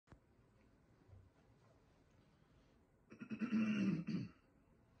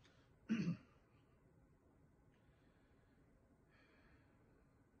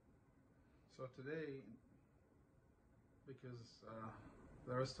So today, because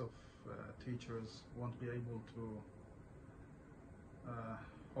the rest of teachers won't be able to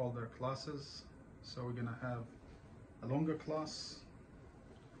hold their classes, so we're gonna have a longer class.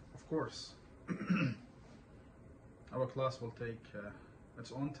 Of course, our class will take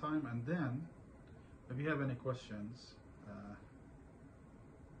its own time, and then if you have any questions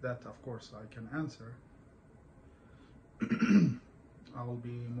that of course I can answer, I will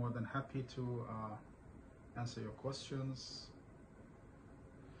be more than happy to answer your questions.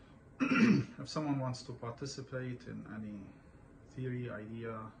 If someone wants to participate in any theory,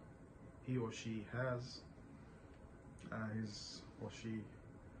 idea he or she has, his or she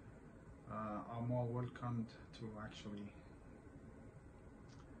are more welcomed to actually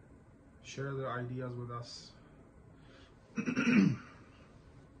share their ideas with us.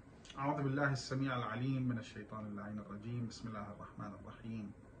 أعوذ بالله السميع العليم من الشيطان اللعين الرجيم بسم الله الرحمن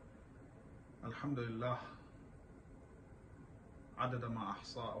الرحيم الحمد لله عدد ما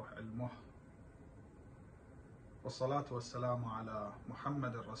أحصاه علمه والصلاة والسلام على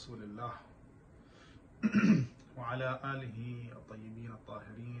محمد رسول الله وعلى آله الطيبين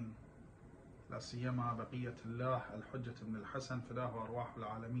الطاهرين لا سيما بقية الله الحجة بن الحسن فداه أرواح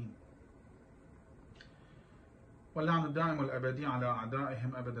العالمين واللعن الدائم والأبدي على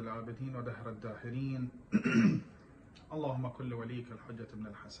أعدائهم أبد الآبدين ودهر الداهرين اللهم كل وليك الحجة بن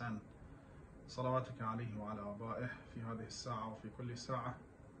الحسن صلواتك عليه وعلى آبائه في هذه الساعة وفي كل ساعة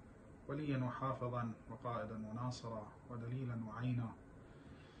وليا وحافظا وقائدا وناصرا ودليلا وعينا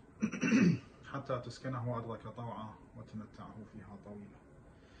حتى تسكنه أرضك طوعا وتمتعه فيها طويلا.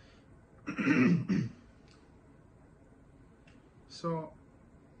 So,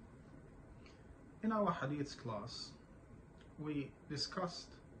 in our Hadiths class, we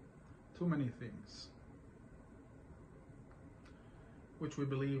discussed too many things which we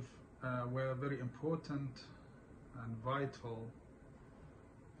believe were very important and vital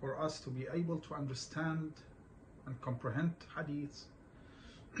for us to be able to understand and comprehend Hadiths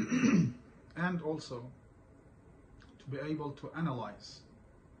and also to be able to analyze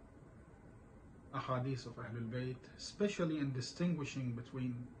Ahadith of Ahlul Bayt, especially in distinguishing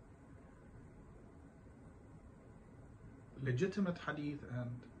between legitimate hadith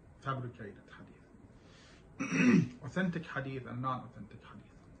and fabricated hadith, authentic hadith and non-authentic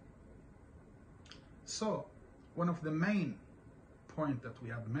hadith. So, one of the main points that we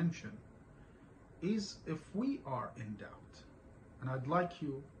have mentioned is if we are in doubt, and I'd like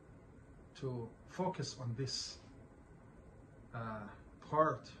you to focus on this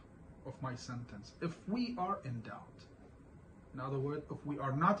part of my sentence. If we are in doubt, in other words, if we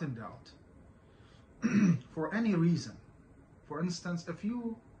are not in doubt for any reason, for instance, if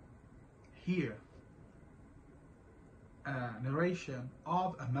you hear a narration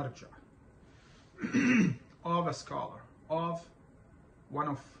of a marja, of a scholar, of one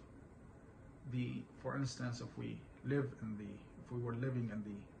of the, for instance, if we were living in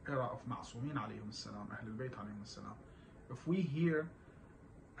the era of Ma'sumin alayhim salam, Ahlul Bayt alayhim salam, if we hear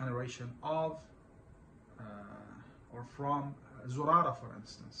a narration of or from Zurara, for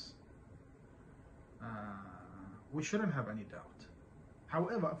instance, we shouldn't have any doubt.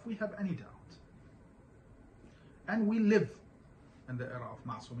 However, if we have any doubt and we live in the era of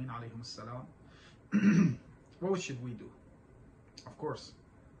Ma'sumin alayhim salam, what should we do? Of course,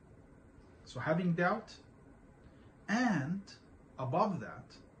 so having doubt, and above that,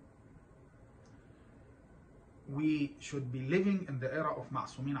 we should be living in the era of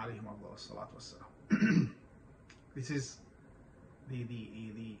Ma'sumin alayhim salatu wassalam. This is the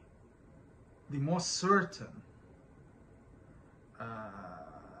most certain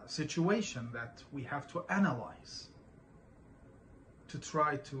situation that we have to analyze to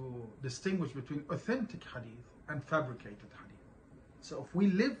try to distinguish between authentic hadith and fabricated hadith. So if we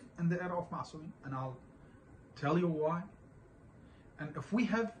live in the era of Ma'sumin, and I'll tell you why, and if we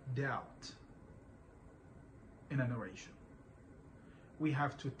have doubt in a narration, we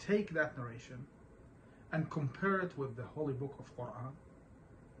have to take that narration and compare it with the Holy Book of Quran,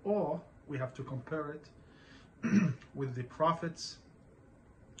 or we have to compare it with the Prophet's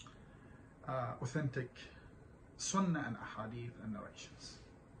authentic Sunnah and Ahadith and narrations.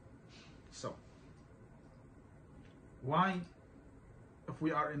 So, why if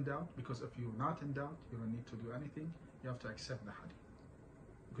we are in doubt? Because if you're not in doubt, you don't need to do anything. You have to accept the Hadith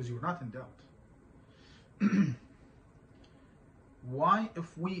because you're not in doubt. Why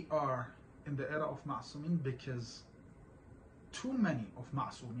if we are in the era of Ma'sumin? Because too many of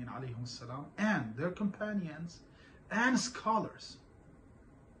Ma'sumin alayhim salam and their companions and scholars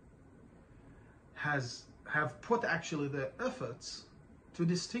have put actually their efforts to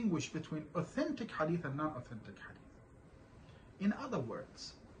distinguish between authentic hadith and non-authentic hadith. In other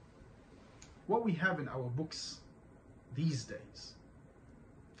words, what we have in our books these days,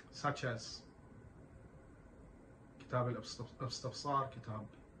 such as كتاب الاستبصار, كتاب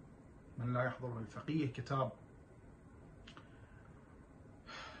من لا يحضره الفقيه, كتاب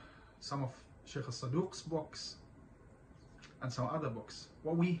some of Sheikh al-Saduq's books and some other books.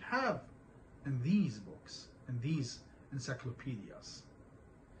 What we have in these books, in these encyclopedias,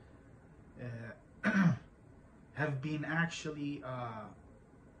 have been actually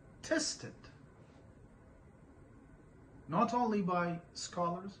tested not only by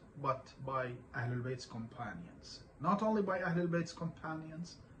scholars but by Ahlul Bayt's companions. Not only by Ahlul Bayt's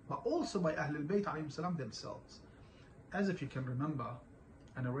companions, but also by Ahlul Bayt alayhim salam themselves. As if you can remember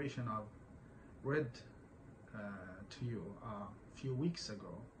a narration I've read to you a few weeks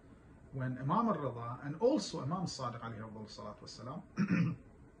ago, when Imam al-Rida and also Imam Sadiq alayhi salatu wasalam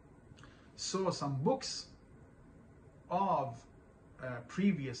saw some books of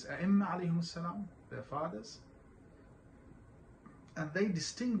previous A'imma alayhim salam, their fathers, and they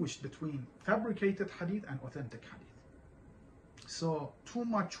distinguished between fabricated hadith and authentic hadith. So too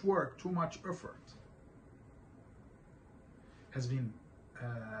much work, too much effort has been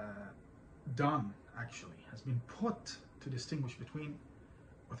done, actually, has been put to distinguish between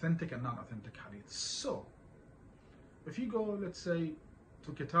authentic and non-authentic hadith. So if you go, let's say,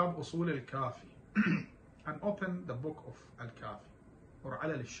 to Kitab Usul al-Kafi and open the book of al-Kafi or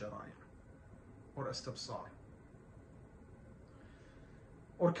Alal al-Shara'i or Istabsar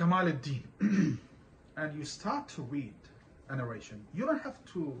or Kamal al-Din and you start to read a narration, you don't have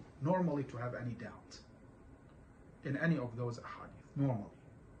to normally to have any doubt in any of those ahadith, normally.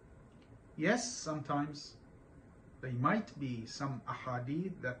 Yes, sometimes there might be some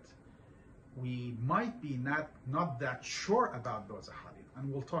ahadith that we might be not that sure about those ahadith,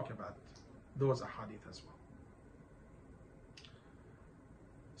 and we'll talk about those ahadith as well.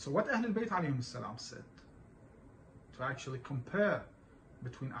 So what Ahlul Bayt alayhim salam said, to actually compare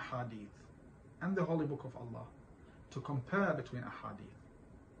between ahadith and the Holy Book of Allah, to compare between ahadith,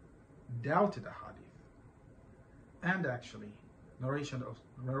 doubted ahadith, and actually narrations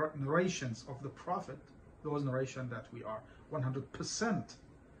of the Prophet, those narrations that we are 100%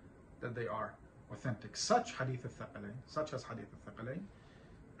 that they are authentic, such Hadith al-Thaqalain, such as Hadith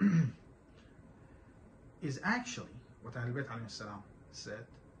al-Thaqalain, is actually what Ahlul Bayt alayhi salam said,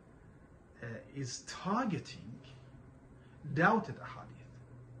 is targeting doubted ahadith,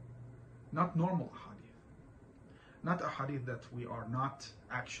 not normal ahadith, not ahadith that we are not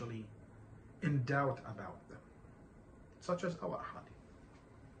actually in doubt about them, such as our ahadith.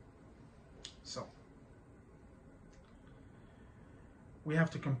 So we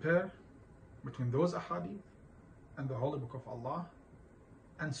have to compare between those ahadith and the Holy Book of Allah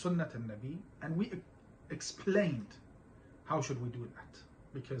and Sunnat al-Nabi, and we explained how should we do that,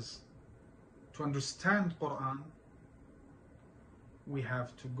 because to understand Quran we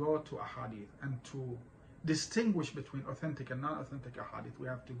have to go to ahadith, and to distinguish between authentic and non-authentic ahadith we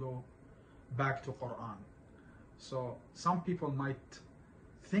have to go back to Quran. So some people might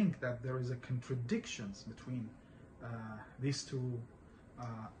think that there is a contradictions between these two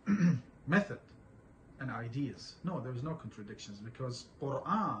method and ideas. No, there is no contradictions, because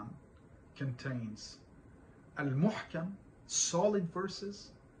Quran contains al-muhkam, solid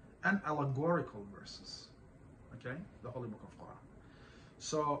verses, and allegorical verses. Okay, the Holy Book of Quran.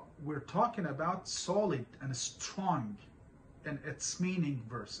 So we're talking about solid and strong in its meaning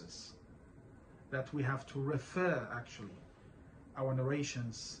verses that we have to refer actually our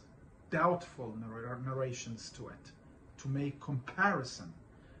narrations, doubtful narrations to it, to make comparison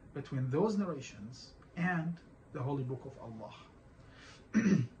between those narrations and the Holy Book of Allah.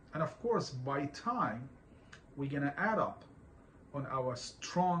 And of course, by time we're gonna add up on our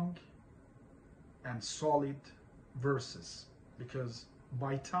strong and solid verses, because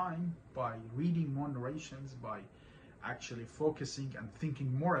by time, by reading more narrations, by actually focusing and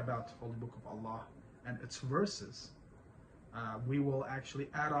thinking more about the Holy Book of Allah and its verses, we will actually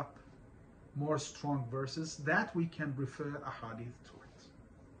add up more strong verses that we can refer a hadith to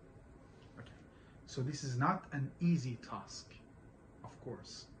it. Okay, so this is not an easy task, of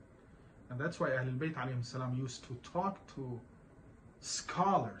course, and that's why Ahlul Bayt alayhim salam used to talk to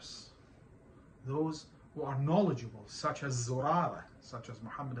scholars, those who are knowledgeable, such as Zurara, such as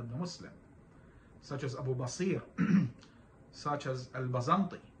Muhammad ibn Muslim, such as Abu Basir, such as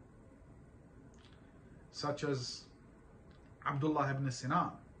Al-Bazanti, such as Abdullah ibn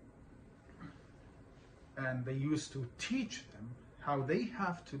Sinan, and they used to teach them how they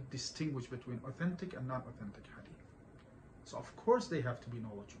have to distinguish between authentic and non-authentic hadith. So of course they have to be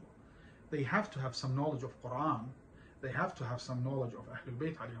knowledgeable. They have to have some knowledge of Quran. They have to have some knowledge of Ahlul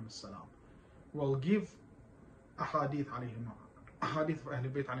Bayt alayhim salam. We'll give a hadith of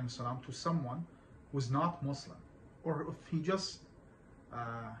Ahlul Bayt alayhim salam to someone who's not Muslim, or if he just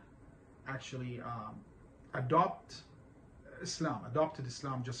adopted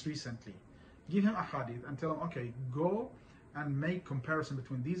Islam just recently. Give him a hadith and tell him, okay, go and make comparison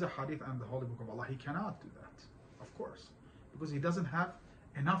between these hadith and the Holy Book of Allah. He cannot do that, of course, because he doesn't have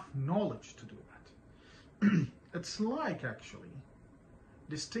enough knowledge to do that. It's like actually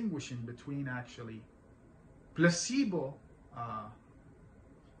distinguishing between actually placebo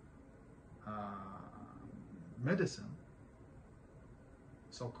medicine,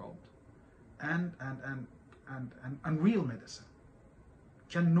 so-called, and real medicine.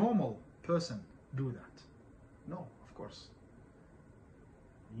 Can normal person do that? No, of course.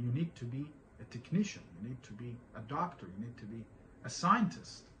 You need to be a technician, you need to be a doctor, you need to be a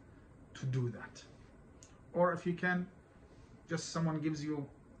scientist to do that. Or if you can, just someone gives you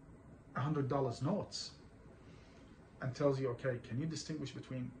 $100 notes and tells you, okay, can you distinguish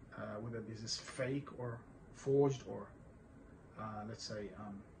between whether this is fake or forged or let's say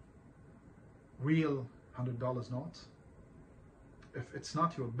real $100 notes? If it's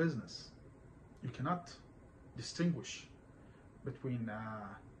not your business, you cannot distinguish between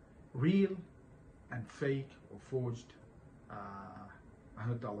real and fake or forged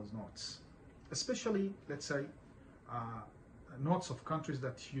 $100 notes, especially, let's say, notes of countries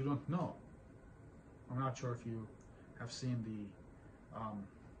that you don't know. I'm not sure if you have seen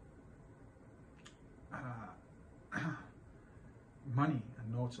the money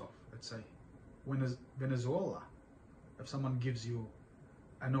and notes of, let's say, Venezuela. If someone gives you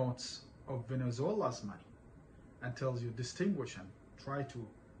a notes of Venezuela's money and tells you distinguish and try to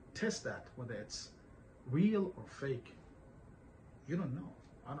test that whether it's real or fake, you don't know.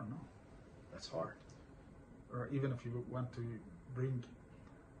 I don't know. That's hard. Or even if you want to bring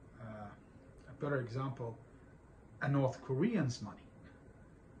a better example, a North Korean's money,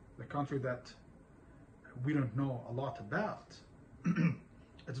 the country that we don't know a lot about.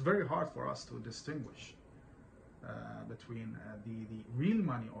 It's very hard for us to distinguish between the real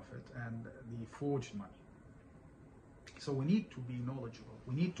money of it and the forged money. So we need to be knowledgeable.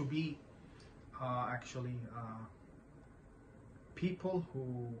 We need to be people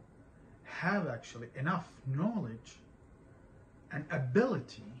who have actually enough knowledge and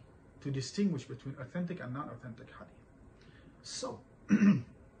ability to distinguish between authentic and non-authentic hadith. So,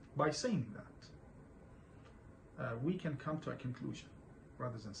 by saying that, we can come to a conclusion,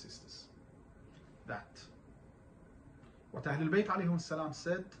 brothers and sisters, that what Ahlul Bayt alayhim salam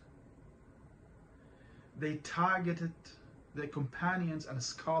said, they targeted their companions and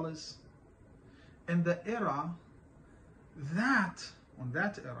scholars in the era that, on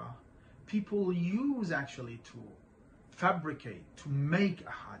that era, people use actually to fabricate, to make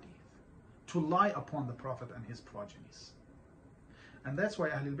a hadith, to lie upon the Prophet and his progenies. And that's why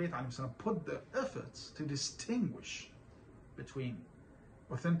Ahlul Bayt alayhim salam put the efforts to distinguish between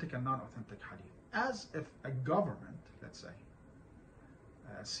authentic and non-authentic hadith. As if a government, let's say,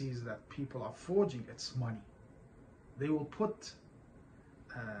 sees that people are forging its money, they will put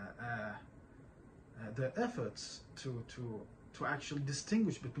their efforts to actually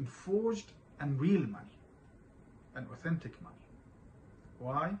distinguish between forged and real money and authentic money.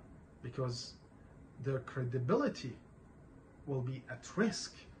 Why? Because their credibility will be at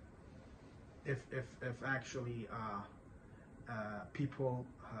risk if actually people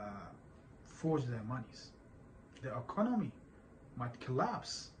forge their monies. The economy might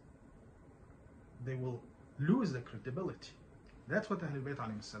collapse. They will lose their credibility. That's what Ahlul Bayt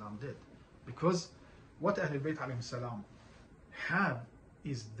alayhim salam did. Because what Ahlul Bayt alayhim salam have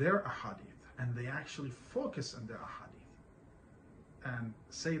is their ahadith, and they actually focus on their ahadith and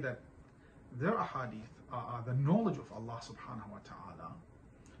say that their ahadith are the knowledge of Allah subhanahu wa ta'ala.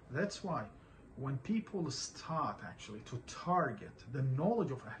 That's why when people start actually to target the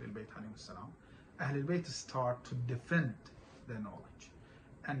knowledge of Ahlul Bayt alayhim salam, Ahlul Bayt start to defend their knowledge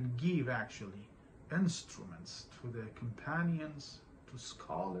and give actually instruments to their companions, to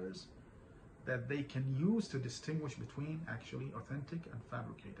scholars, that they can use to distinguish between actually authentic and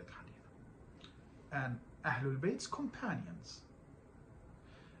fabricated hadith. And Ahlul Bayt's companions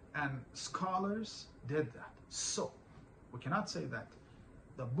and scholars did that. So we cannot say that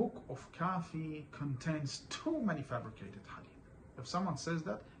the book of Kafi contains too many fabricated hadith. If someone says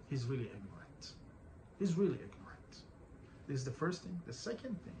that, he's really ignorant. He's really ignorant. This is the first thing. The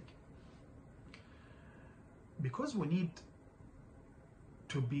second thing, because we need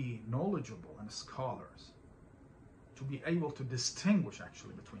to be knowledgeable and scholars to be able to distinguish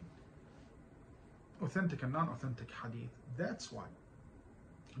actually between authentic and non-authentic hadith. That's why,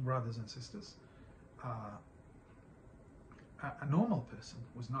 brothers and sisters, a normal person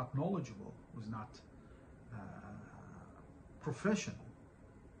who's not knowledgeable, who's not professional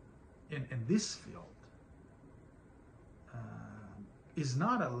in this field, is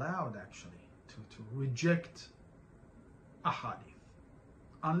not allowed actually to reject a hadith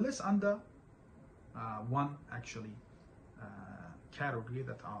unless under one actually category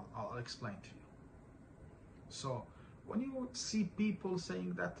that I'll explain to you. So when you see people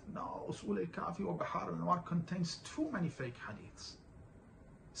saying that no, Usul al-Kafi or Bihar al-Anwar contains too many fake hadiths,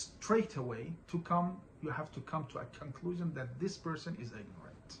 straight away you have to come to a conclusion that this person is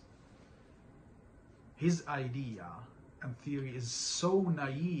ignorant. His idea and theory is so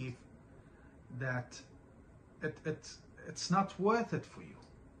naive that it's not worth it for you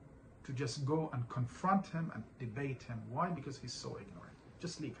to just go and confront him and debate him. Why? Because he's so ignorant.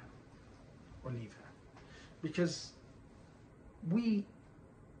 Just leave him or leave her. Because we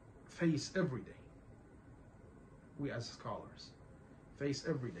face every day, we as scholars face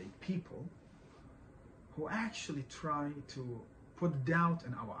every day people who actually try to put doubt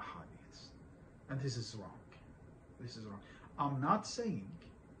in our hadiths, and this is wrong. This is wrong. I'm not saying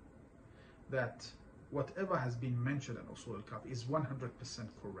that whatever has been mentioned in Usul al-Kafi is 100%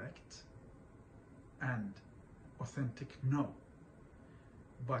 correct and authentic. No.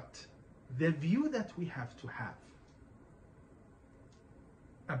 But the view that we have to have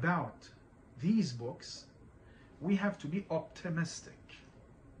about these books, we have to be optimistic,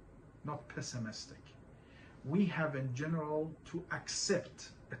 not pessimistic. We have in general to accept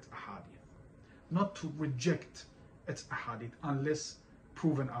its ahadith, not to reject its ahadith unless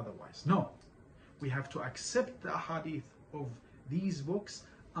proven otherwise. No, we have to accept the ahadith of these books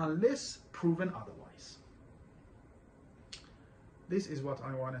unless proven otherwise. This is what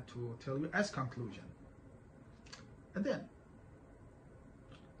I wanted to tell you as conclusion. And then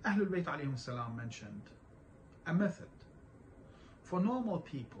Ahlul Bayt alayhim salam mentioned a method for normal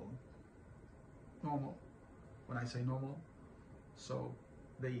people. Normal, when I say normal, so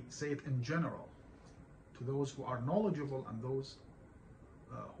they say it in general to those who are knowledgeable and those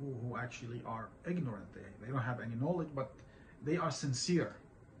who actually are ignorant. They don't have any knowledge, but they are sincere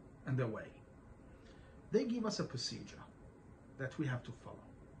in their way. They give us a procedure that we have to follow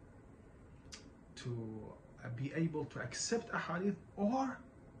to be able to accept a hadith or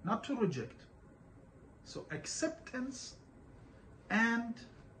not to reject. So acceptance and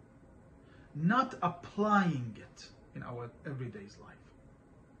not applying it in our everyday life.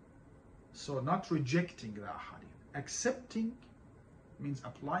 So not rejecting the hadith. Accepting means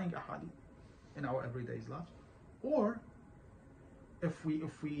applying a hadith in our everyday life. Or if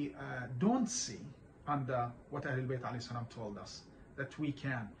we don't see under what Ahlul Bayt alayhi salam told us that we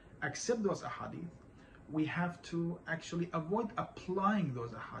can accept those ahadith, we have to actually avoid applying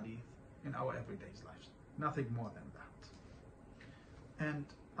those ahadith in our everyday lives. Nothing more than that. And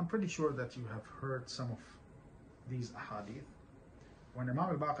I'm pretty sure that you have heard some of these ahadith. When Imam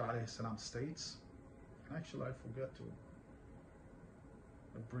al-Baqir alayhi salam states, actually I forgot to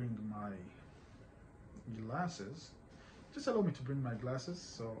bring my glasses. Just allow me to bring my glasses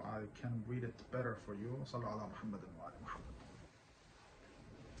so I can read it better for you. Sallu ala Muhammad wa ala Muhammad.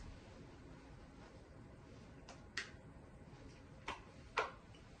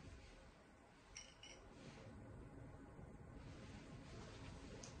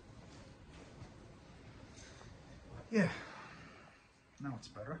 Yeah, now it's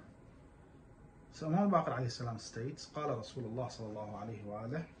better. So Imam al-Baqir alayhi salam states, قال رسول الله صلى الله عليه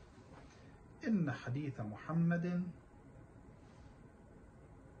وآله إن حديث محمد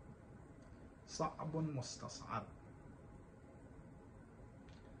صعب مستصعب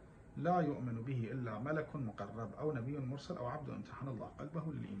لا يؤمن به إلا ملك مقرب أو نبي مرسل أو عبد امتحن الله قلبه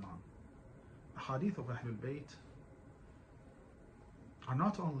للإيمان. Hadith of Ahlul Bayt are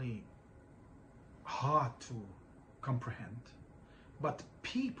not only hard to comprehend, but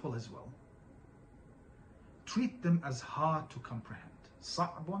people as well treat them as hard to comprehend.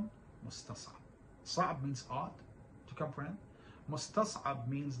 صعب مستصعب. صعب means hard to comprehend. Mustas'ab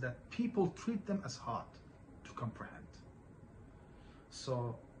means that people treat them as hard to comprehend.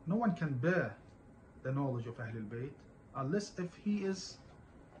 So no one can bear the knowledge of Ahlul Bayt unless if he is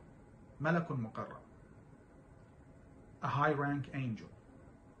Malakun Muqarrab, a high rank angel,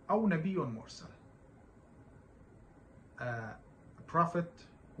 أو نبي مرسل, a prophet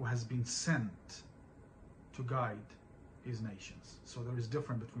who has been sent to guide his nations. So there is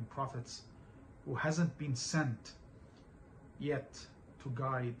difference between prophets who hasn't been sent yet to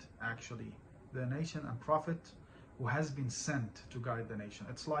guide actually the nation, and prophet who has been sent to guide the nation.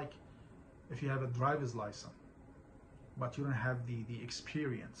 It's like if you have a driver's license, but you don't have the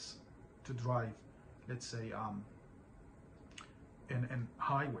experience to drive, let's say, in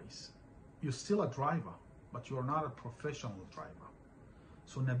highways. You're still a driver, but you're not a professional driver.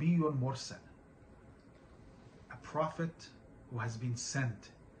 So Nabiyyun Mursal, a prophet who has been sent,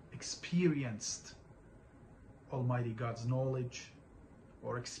 experienced Almighty God's knowledge,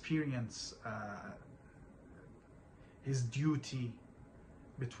 or experience his duty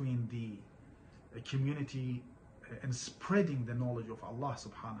between the community and spreading the knowledge of Allah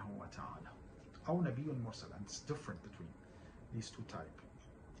subhanahu wa ta'ala. Aw Nabiyyun Mursal, and it's different between these two types,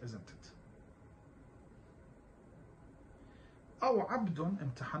 isn't it? أو عبد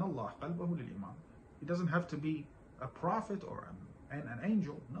امتحن الله قلبه للإيمان. He doesn't have to be a prophet or an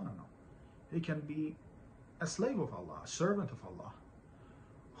angel. No. He can be a slave of Allah, a servant of Allah,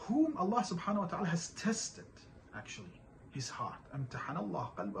 whom Allah subhanahu wa ta'ala has tested, actually, his heart. امتحن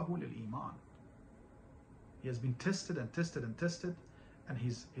الله قلبه للإيمان. He has been tested and tested and tested, and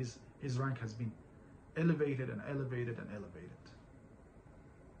his rank has been elevated and elevated and elevated.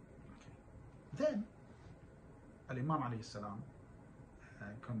 Okay. Then Al-Imam alayhi salam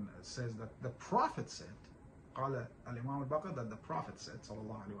says that the Prophet said, قال Al-Imam al-Baqir, that the Prophet said,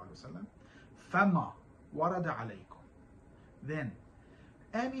 sallallahu alayhi wa sallam, فَمَا وَرَدَ عَلَيْكُمْ. Then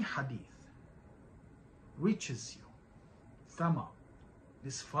any hadith reaches you, فَمَا,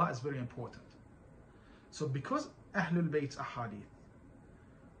 this fa is very important. So because Ahlul Bayt's ahadith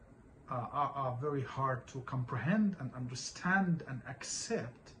are very hard to comprehend and understand and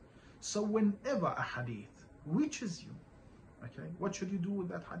accept, so whenever a hadith reaches you, okay, what should you do with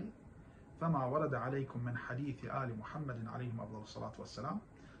that hadith? فما ورد عليكم من حديث آل محمد عليهم أفضل الصلاة والسلام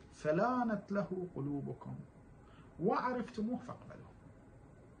فلانت له قلوبكم وعرفتموه فاقبلوه.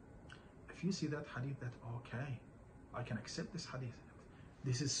 If you see that hadith, that okay, I can accept this hadith.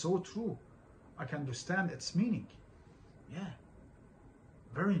 This is so true. I can understand its meaning. Yeah,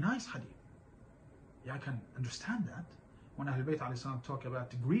 very nice hadith. Yeah, I can understand that. When Ahlul Bayt alayhi salam talk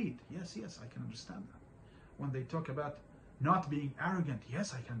about greed, yes, I can understand that. When they talk about not being arrogant,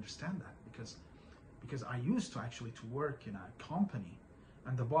 yes, I can understand that, because I used to actually to work in a company,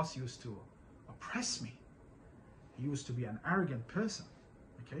 and the boss used to oppress me. He used to be an arrogant person.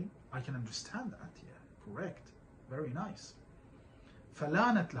 Okay, I can understand that. Yeah, correct, very nice.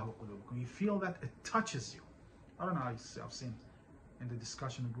 فَلَانَتْ لَهُ قُلُوبُكُمْ. You feel that it touches you. I don't know, I've seen in the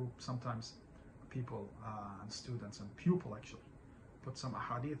discussion group sometimes people and students and pupil actually put some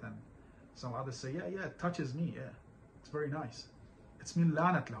ahadith, and some others say, yeah, it touches me, yeah, it's very nice. It's min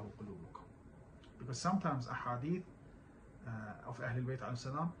lanat lahu qulubukum. Because sometimes ahadith of Ahlul Bayt alayhi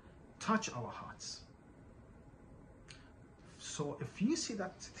salam touch our hearts. So if you see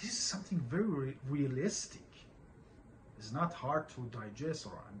that this is something very realistic, it's not hard to digest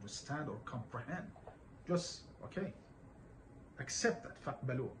or understand or comprehend, just okay, accept that.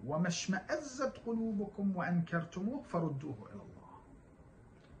 فَاقْبَلُوهُ وَمَا اشْمَأَزَّتْ قُلُوبُكُمْ وَأَنْكَرْتُمُوهُ فَرُدُّوهُ إِلَى اللَّهِ.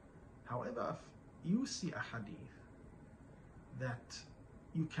 However, if you see a hadith that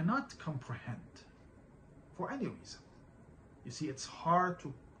you cannot comprehend for any reason, you see it's hard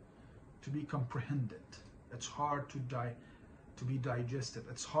to be comprehended, it's hard to be digested,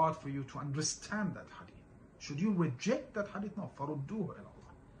 it's hard for you to understand that hadith. Should you reject that hadith? No. فَرُدُّوهُ إِلَى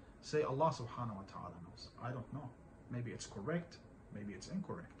اللَّهِ. Say Allah subhanahu wa ta'ala knows. I don't know. Maybe it's correct, maybe it's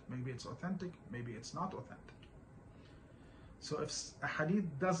incorrect, maybe it's authentic, maybe it's not authentic. So if a hadith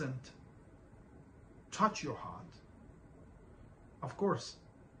doesn't touch your heart, of course,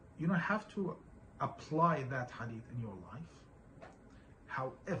 you don't have to apply that hadith in your life.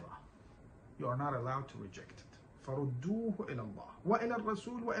 However, you are not allowed to reject it. فَرُدُّوهُ إِلَى اللَّهِ وَإِلَى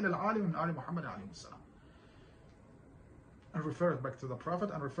الرَّسُولِ وَإِلى الْعَالِمِ مِنْ آلِ مُحَمَّدٍ عَلَيْهِ السَّلَامِ. And refer it back to the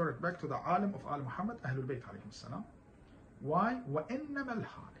Prophet, and refer it back to the alim of Al Muhammad, Ahlul Bayt alayhim salam. Why? وَإِنَّمَا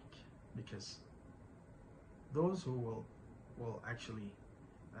الْحَالِكِ. Because those who will actually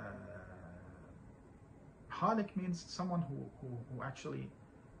halik means someone who actually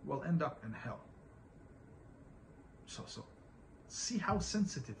will end up in hell. So see how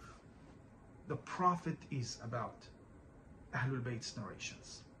sensitive the Prophet is about Ahlul Bayt's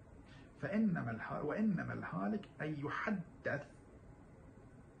narrations. وإنما الهالك أن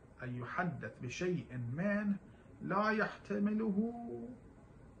يحدث بشيء من لا يحتمله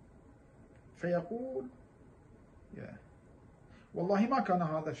فيقول والله ما كان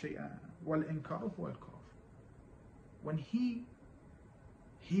هذا شيئا والإنكار هو الكفر. When he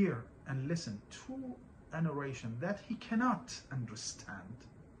hear and listen to a narration that he cannot understand,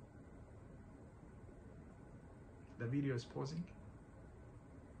 the video is pausing.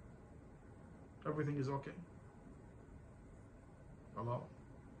 Everything is okay. Hello?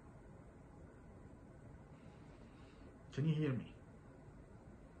 Can you hear me?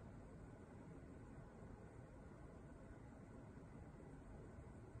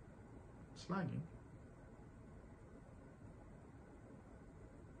 It's lagging.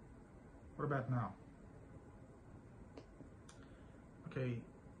 What about now? Okay,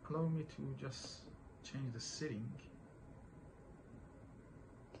 allow me to just change the setting.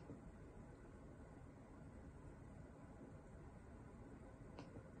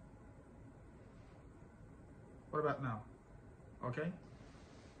 What about now? Okay?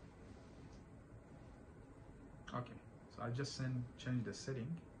 Okay, so I just change the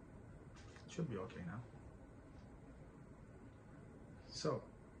setting. It should be okay now. So,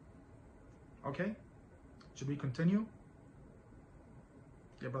 okay? Should we continue?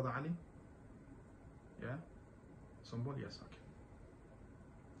 Yeah, Brother Ali? Yeah? Sumbul? Yes, okay.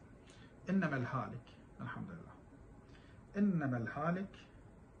 إنما الهالك الحمد لله إنما الهالك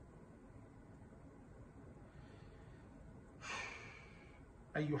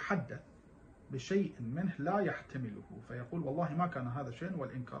أن يحدث بشيء منه لا يحتمله فيقول والله ما كان هذا شيء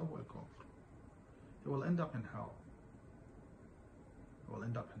والإنكار هو الكفر. He will end up in hell. He will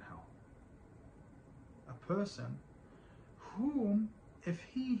end up in hell. A person whom if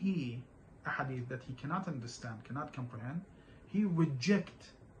he hear a hadith that he cannot understand, cannot comprehend, he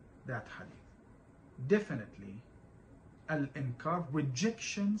reject that hadith. Definitely al-inkar,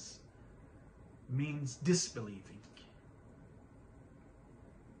 rejections means disbelieving.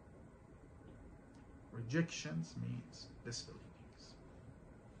 Rejections means disbelieving.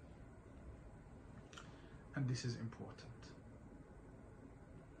 And this is important.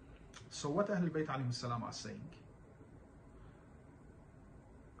 So what Ahlul Bayt alayhim salam are saying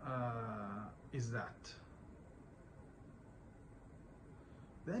is that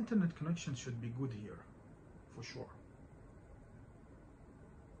the internet connection should be good here, for sure.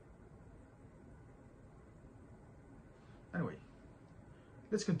 Anyway,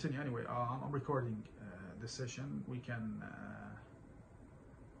 let's continue. Anyway, I'm recording this session. We can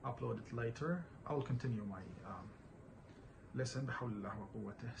upload it later. I will continue my lesson.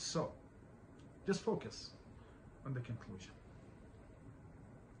 So, just focus on the conclusion.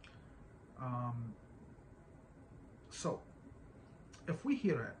 So, if we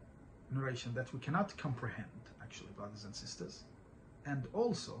hear a narration that we cannot comprehend, actually, brothers and sisters, and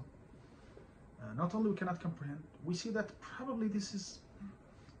also, not only we cannot comprehend, we see that probably this is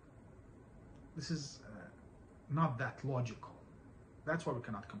not that logical. That's why we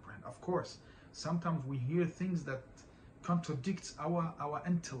cannot comprehend. Of course, sometimes we hear things that contradicts our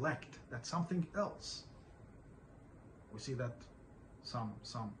intellect. That's something else. We see that some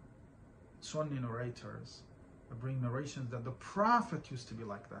Sunni narrators bring narrations that the Prophet used to be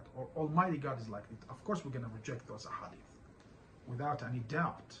like that, or Almighty God is like it. Of course, we're going to reject those ahadith without any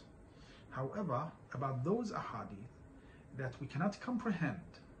doubt. However, about those ahadith that we cannot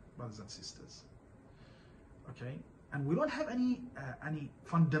comprehend, brothers and sisters, okay, and we don't have any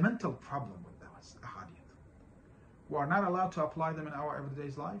fundamental problem with those ahadith. We are not allowed to apply them in our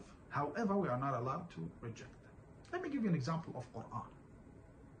everyday life. However, we are not allowed to reject them. Let me give you an example of Quran.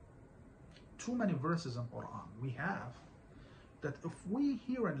 Too many verses in Quran we have that if we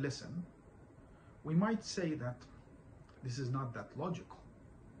hear and listen, we might say that this is not that logical.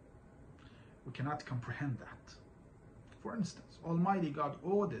 We cannot comprehend that. For instance, Almighty God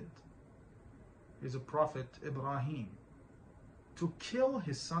ordered His prophet Ibrahim to kill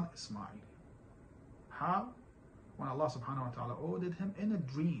his son Ismail. How? When Allah subhanahu wa ta'ala ordered him in a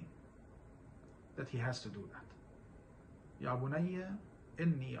dream that he has to do that. Ya bunayya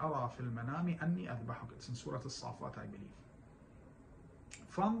inni ara fil manami anni adbahuk. It's in Surah As-Safat, I believe.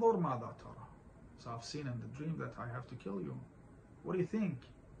 Fanzur madha tara. So I've seen in the dream that I have to kill you. What do you think?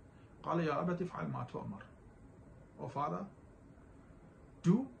 قال يا أبت افعل ما تؤمر. Oh father,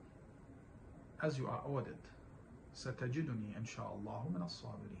 do as you are ordered. ستجدني إن شاء الله من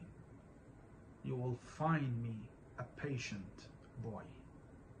الصابرين. You will find me a patient boy.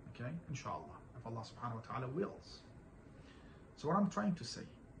 Okay, inshallah, if Allah subhanahu wa ta'ala wills. So what I'm trying to say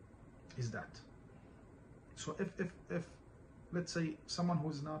is that, so if let's say someone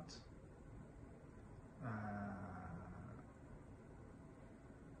who's not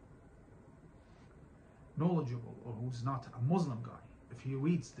knowledgeable, or who's not a Muslim guy, if he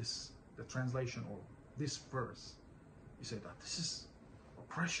reads the translation or this verse, you say that this is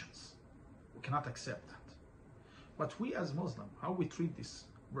oppressions. We cannot accept that. But we as Muslim, how we treat this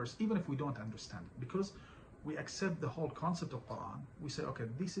verse, even if we don't understand it, because we accept the whole concept of Quran, we say, okay,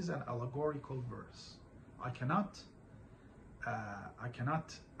 this is an allegorical verse. I cannot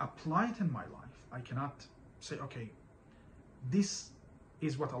apply it in my life. I cannot say, okay, this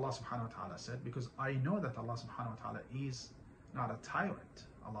is what Allah subhanahu wa ta'ala said, because I know that Allah subhanahu wa ta'ala is not a tyrant.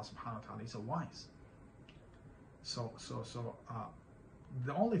 Allah subhanahu wa ta'ala is a wise. So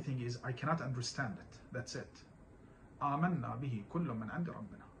the only thing is I cannot understand it. That's it. آمنا به كل من عند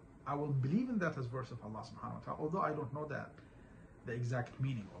ربنا. I will believe in that as verse of Allah subhanahu wa ta'ala, although I don't know the exact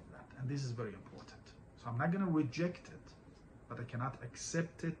meaning of that. And this is very important. So I'm not going to reject it, but I cannot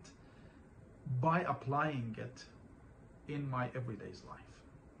accept it by applying it in my everyday life.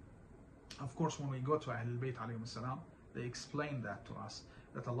 Of course, when we go to Ahlul Bayt alayhim salam, they explain that to us,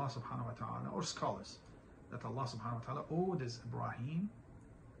 that Allah subhanahu wa ta'ala, or scholars, that Allah subhanahu wa ta'ala orders Ibrahim.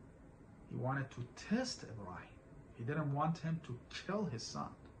 He wanted to test Ibrahim. He didn't want him to kill his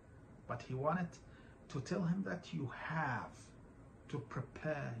son, but he wanted to tell him that you have to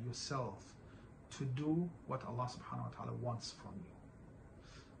prepare yourself to do what Allah subhanahu wa ta'ala wants from you.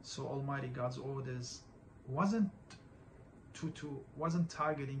 So Almighty God's orders wasn't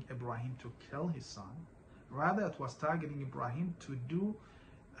targeting Ibrahim to kill his son. Rather, it was targeting Ibrahim to do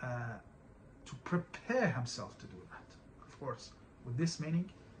to prepare himself to do that. Of course, with this meaning,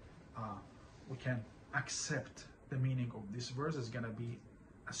 we can accept the meaning of this verse is going to be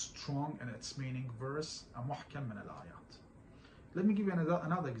a strong and its meaning verse, a muhkam min al-ayat. Let me give you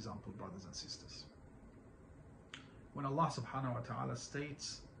another example, brothers and sisters. When Allah subhanahu wa ta'ala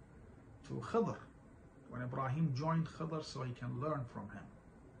states to Khidr, when Ibrahim joined Khidr so he can learn from him.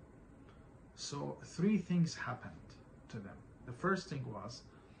 So three things happened to them. The first thing was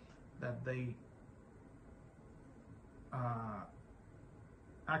that they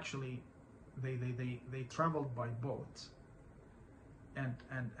traveled by boat, and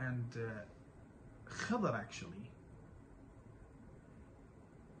Khidr actually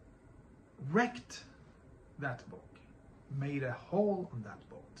wrecked that boat, made a hole on that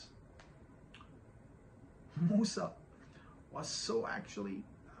boat. Musa was so actually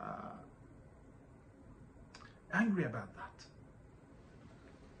angry about that.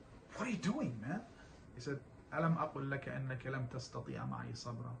 What are you doing, man? He said, Alam aqul laka innaka lam tastati'a ma'i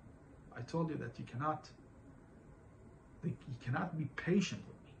sabra. I told you that you cannot be patient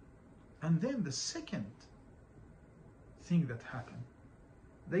with me. And then the second thing that happened,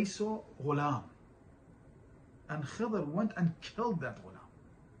 they saw ghulam, and Khidr went and killed that ghulam.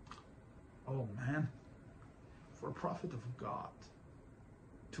 Oh man, for a prophet of God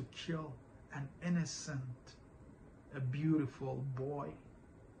to kill an innocent, a beautiful boy,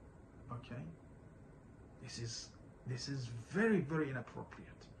 okay, this is very, very inappropriate.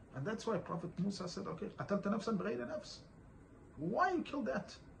 And that's why Prophet Musa said, okay, قتلت نفسا بغير نفس. Why you killed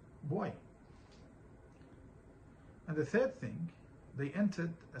that boy? And the third thing, they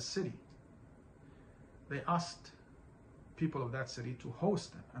entered a city. They asked people of that city to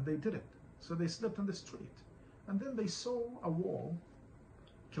host them, and they did it. So they slept on the street, and then they saw a wall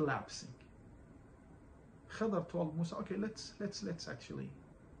collapsing. Khidr told Musa, okay, let's actually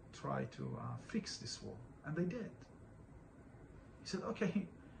try to fix this wall, and they did. He said, okay,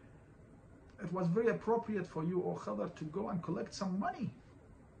 it was very appropriate for you, O Khidr, to go and collect some money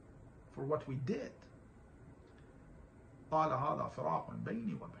for what we did. قال هذا فراق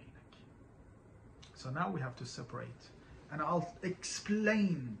بيني وبينك. So now we have to separate, and I'll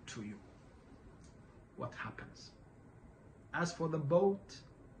explain to you what happens. As for the boat,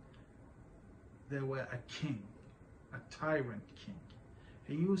 there were a king, a tyrant king.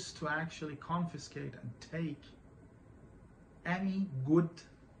 He used to actually confiscate and take any good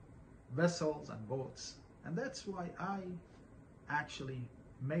vessels and boats, and that's why I actually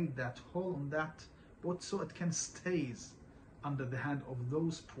made that hole on that boat so it can stay under the hand of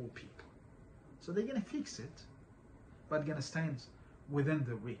those poor people. So they're gonna fix it, but gonna stand within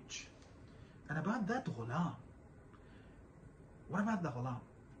the reach. And about that ghulam, what about the ghulam?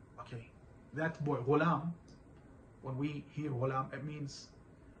 Okay, that boy, ghulam, when we hear ghulam, it means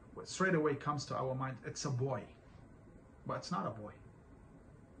what straight away comes to our mind, it's a boy, but it's not a boy.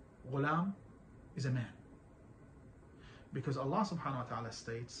 Ghulam is a man, because Allah subhanahu wa ta'ala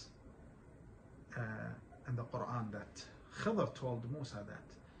states in the Quran that Khidr told Musa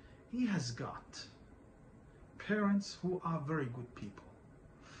that he has got parents who are very good people.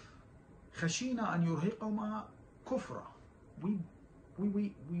 خشينا أن يرهقهما كفرا. We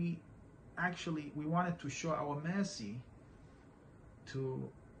actually wanted to show our mercy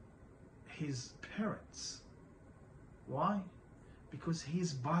to his parents. Why? Because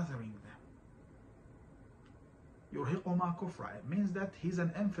he's bothering them. يرهقهما كفرا. It means that he's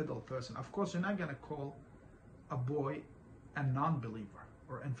an infidel person. Of course, you're not going to call a boy a non-believer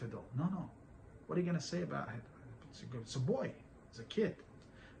or infidel. No. What are you going to say about it? It's a boy. It's a kid.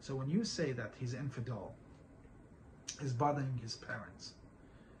 So when you say that he's infidel, is bothering his parents.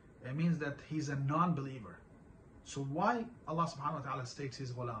 It means that he's a non-believer. So why Allah subhanahu wa ta'ala takes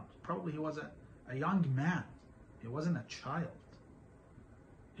his ghulam? Probably he was a young man. He wasn't a child.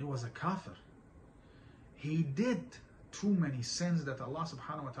 He was a kafir. He did too many sins that Allah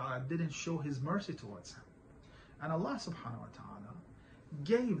subhanahu wa ta'ala didn't show his mercy towards him. And Allah subhanahu wa ta'ala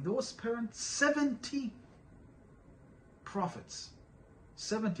gave those parents 70 prophets.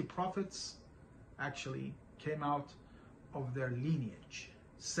 70 prophets actually came out of their lineage.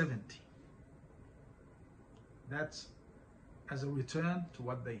 70. That's as a return to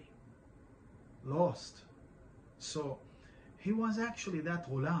what they lost. So he was actually that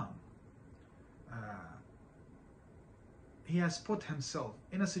ghulam. He has put himself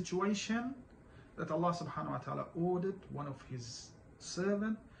in a situation that Allah subhanahu wa ta'ala ordered one of his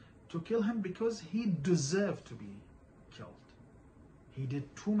servants to kill him because he deserved to be killed. He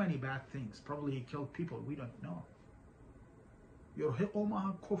did too many bad things. Probably he killed people we don't know.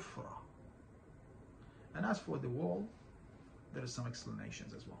 يرهقهما كفرا. And as for the wall, there is some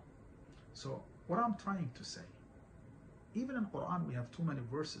explanations as well. So what I'm trying to say, even in Quran we have too many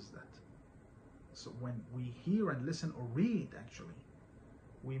verses that, so when we hear and listen or read actually,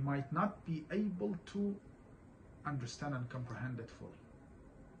 we might not be able to understand and comprehend it fully.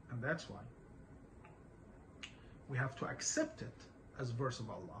 And that's why we have to accept it as verse of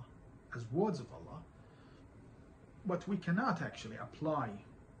Allah, as words of Allah, but we cannot actually apply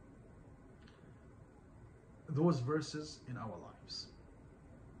those verses in our lives.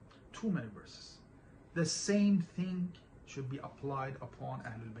 Too many verses. The same thing should be applied upon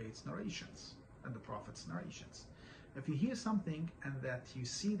Ahlul Bayt's narrations and the Prophet's narrations. If you hear something and that you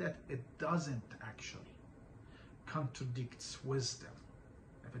see that it doesn't actually contradicts wisdom,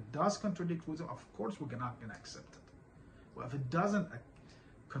 if it does contradict wisdom, of course we're not going to accept it. Well, if it doesn't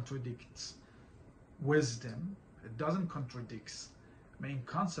contradict wisdom, it doesn't contradict main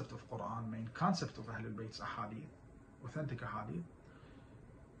concept of Quran, main concept of Ahlul Bayt's ahadith, authentic ahadith,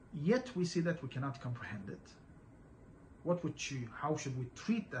 yet we see that we cannot comprehend it. How should we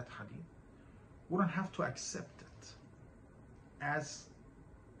treat that hadith? We don't have to accept it as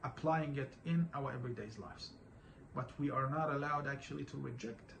applying it in our everyday lives, but we are not allowed actually to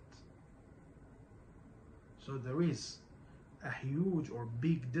reject it. So there is a huge or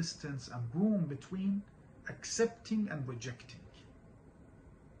big distance and room between accepting and rejecting.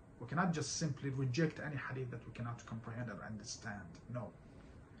 We cannot just simply reject any hadith that we cannot comprehend or understand. No.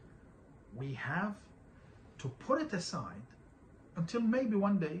 We have to put it aside until maybe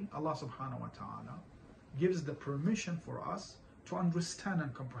one day Allah subhanahu wa ta'ala gives the permission for us to understand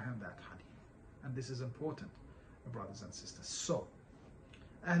and comprehend that hadith. And this is important, brothers and sisters. So,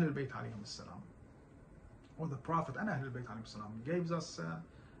 Ahlul Bayt alayhim salam, or the Prophet and Ahlul Bayt alayhim salam, gave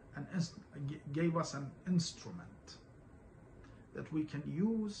us an instrument that we can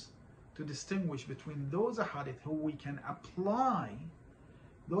use to distinguish between those ahadith who we can apply,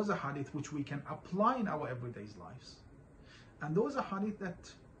 those ahadith which we can apply in our everyday lives, and those ahadith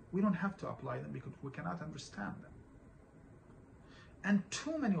that we don't have to apply them because we cannot understand them. And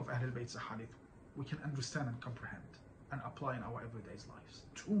too many of Ahlul Bayt's ahadith we can understand and comprehend and apply in our everyday lives.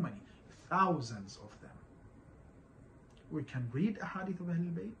 Too many, thousands of them. We can read ahadith of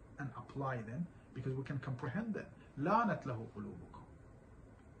Ahlul Bayt and apply them because we can comprehend them. لَانَتْ لَهُ قُلُوبُكُمْ.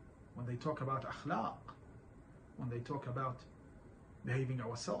 When they talk about akhlaq, when they talk about behaving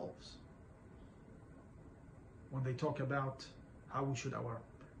ourselves, when they talk about how we should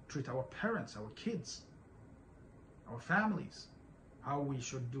treat our parents, our kids, our families, how we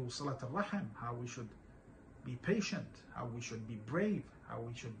should do salat al-rahim, how we should be patient, how we should be brave, how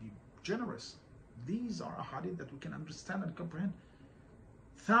we should be generous. These are ahadith that we can understand and comprehend.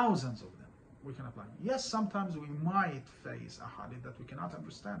 Thousands of them we can apply. Yes, sometimes we might face ahadith that we cannot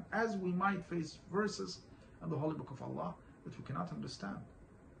understand, as we might face verses in the Holy Book of Allah that we cannot understand.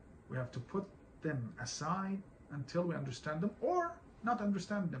 We have to put them aside until we understand them, or not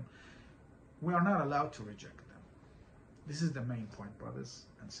understand them. We are not allowed to reject them. This is the main point, brothers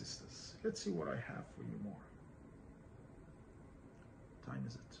and sisters. Let's see what I have for you more. What time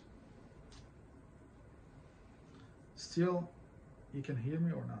is it? Still, you can hear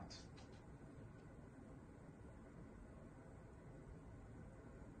me or not?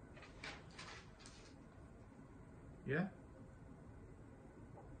 Yeah?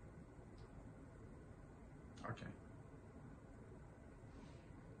 Okay.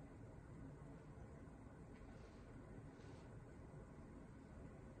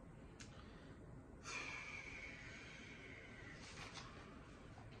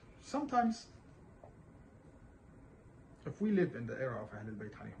 Sometimes, if we live in the era of Ahlul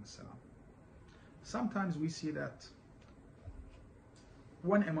Bayt alayhim salam, sometimes we see that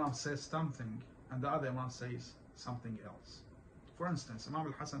one Imam says something and the other Imam says something else. For instance, Imam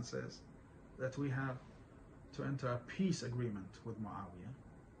al-Hasan says that we have to enter a peace agreement with Muawiyah,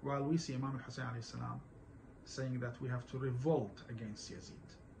 while we see Imam al-Husayn alayhi salam saying that we have to revolt against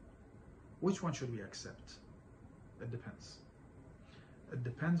Yazid. Which one should we accept? It depends. It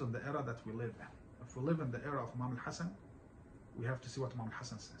depends on the era that we live in. If we live in the era of Imam al-Hasan, we have to see what Imam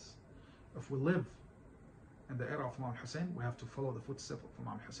al-Hasan says. If we live in the era of Imam al-Hussein, we have to follow the footsteps of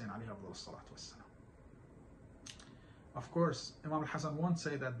Imam al-Hussein alayhi salatu wassalam. Of course, Imam al-Hasan won't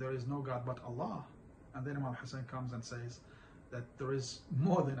say that there is no God but Allah, and then Imam al-Hussein comes and says that there is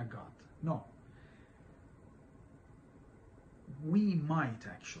more than a God. No. We might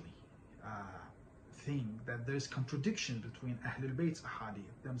actually think that there is contradiction between Ahlul Bayt's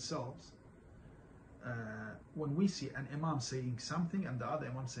ahadith themselves when we see an Imam saying something and the other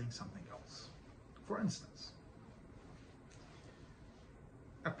Imam saying something else. For instance,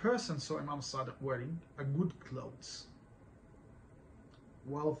 a person saw Imam Sadiq wearing a good clothes,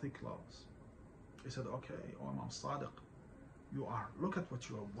 wealthy clothes. He said, okay, oh Imam Sadiq, look at what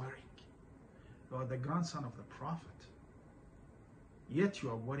you are wearing. You are the grandson of the Prophet, yet you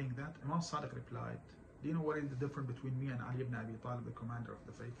are wearing that. Imam Sadiq replied, do you know what is the difference between me and Ali ibn Abi Talib, the commander of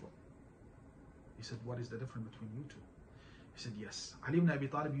the faithful? He said, what is the difference between you two? He said, yes, Ali ibn Abi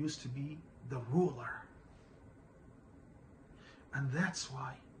Talib used to be the ruler. And that's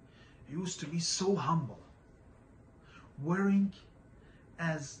why he used to be so humble, wearing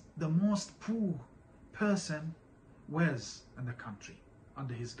as the most poor person wears in the country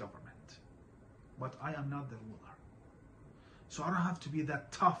under his government. But I am not the ruler, so I don't have to be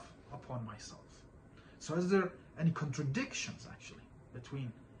that tough upon myself. So is there any contradictions actually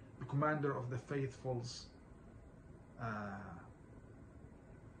between the commander of the faithful's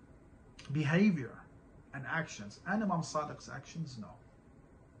behavior and actions and Imam Sadiq's actions? No.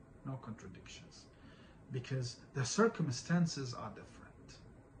 No contradictions, because the circumstances are different.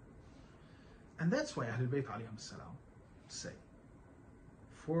 And that's why Ahlul Bayt alayhim salam say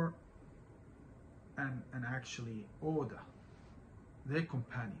for and actually order their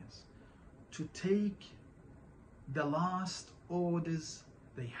companions to take the last orders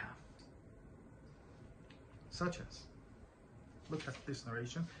they have. Such as, look at this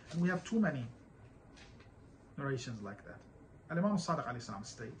narration, and we have too many narrations like that. Imam Sadiq alayhi salam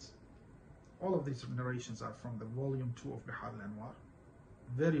states, all of these narrations are from the volume 2 of Bihar al-Anwar,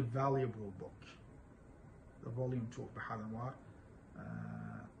 very valuable book, the volume 2 of Bihar al-Anwar,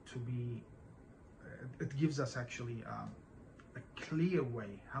 it gives us actually a clear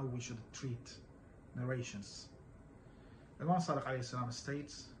way how we should treat narrations. Imam Sadiq alayhi salam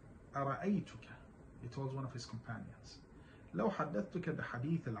states, أرأيتك, he told one of his companions, لو حدثتك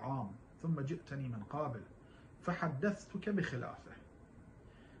بحديث العام ثم جئتني من قابل فحدثتك بخلافه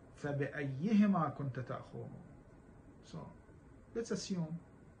فبأيهما كنت تأخذ. So let's assume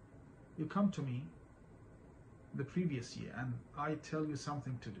you come to me the previous year and I tell you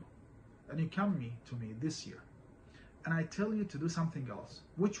something to do, and you come to me this year and I tell you to do something else.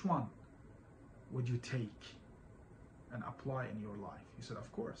 Which one would you take and apply in your life? He said,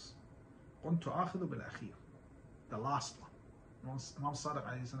 of course, كنت آخذ بالأخير, the last one. Imam Sadiq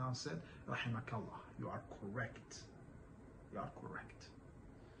alayhi salam said, Rahimakallah, you are correct. You are correct.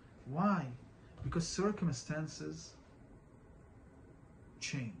 Why? Because circumstances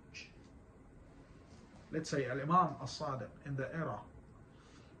change. Let's say Al-Imam As-Sadiq in the era,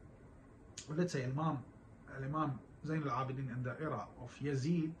 or let's say Al-Imam Zayn al-Abidin in the era of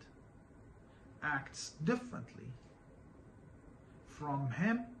Yazid acts differently from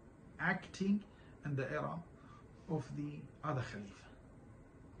him acting in the era of the other Khalifa.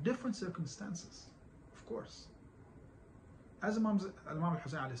 Different circumstances, of course. As Imam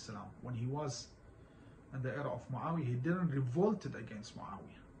al-Husayn alayhi salam, when he was in the era of Muawiyah, he didn't revolted against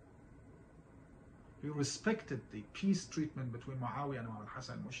Muawiyah. He respected the peace treatment between Muawiyah and Imam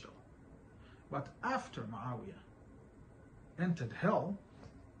al-Hasan al-Mushtaba. But after Muawiyah entered hell,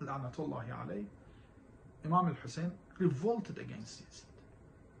 la'natullahi alayhi, Imam al-Husayn revolted against Yazid.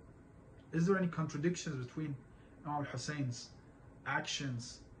 Is there any contradictions between Imam al-Husayn's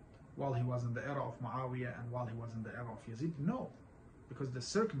actions while he was in the era of Muawiyah and while he was in the era of Yazid? No, because the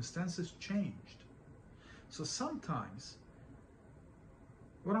circumstances changed. So sometimes,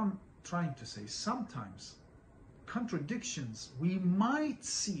 what I'm trying to say, sometimes contradictions we might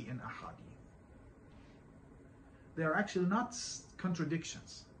see in ahadith, they are actually not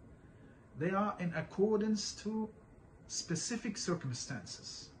contradictions. They are in accordance to specific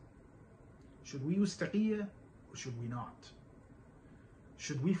circumstances. Should we use taqiyya or should we not?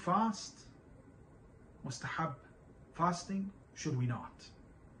 Should we fast, mustahab fasting, Should we not?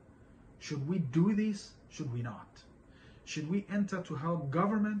 Should we do this? Should we not? Should we enter to help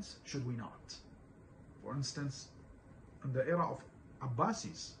governments? Should we not? For instance, in the era of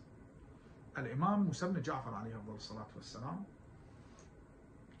Abbasis, Al-Imam Musa ibn Ja'far alayhi salatu wassalam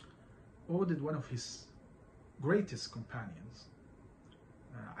ordered one of his greatest companions,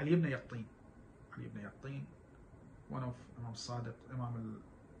 Ali ibn Yaqtin. Ali ibn Yaqtin, one of Imam Sadiq, Imam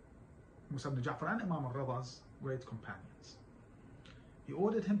Musa ibn Ja'far and Imam al-Rida's great companions. He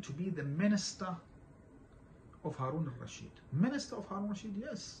ordered him to be the minister of Harun al-Rashid. Minister of Harun al-Rashid,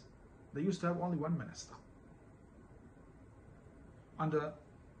 yes. They used to have only one minister. Under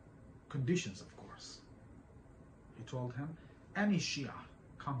conditions, of course. He told him, any Shia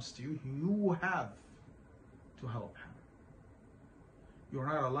comes to you, you have to help him. You're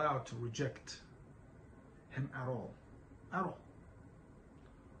not allowed to reject him at all. At all.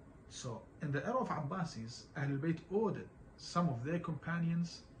 So, in the era of Abbasis, Ahlul Bayt ordered some of their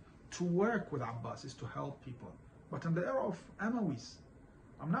companions to work with Abbasis to help people. But in the era of Amawis,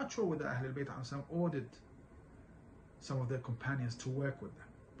 I'm not sure whether Ahlul Bayt ordered some of their companions to work with them,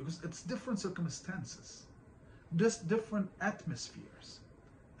 because it's different circumstances, just different atmospheres,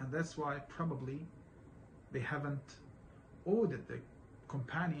 and that's why probably they haven't ordered their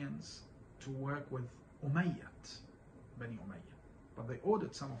companions to work with Bani Umayyah, but they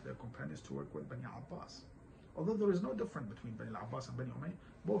ordered some of their companions to work with Bani Abbas. Although there is no difference between Bani Abbas and Bani Umayyah,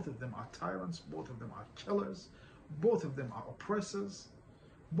 both of them are tyrants, both of them are killers, both of them are oppressors,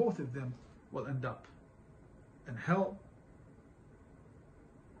 both of them will end up in hell,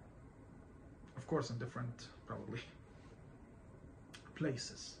 of course in different probably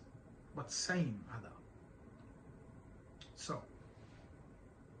places, but same adab. So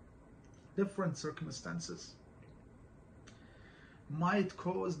different circumstances might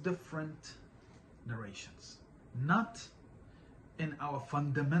cause different narrations, not in our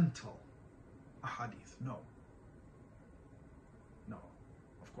fundamental ahadith, no,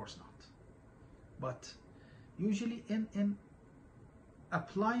 of course not, but usually in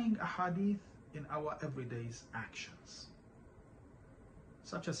applying ahadith in our everyday actions,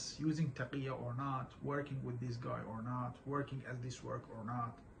 such as using taqiyya or not, working with this guy or not, working at this work or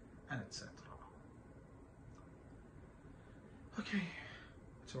not, and etc. Okay,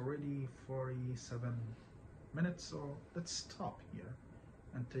 it's already 47 minutes, so let's stop here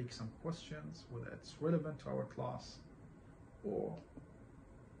and take some questions, whether it's relevant to our class or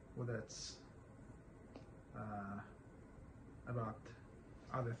whether it's about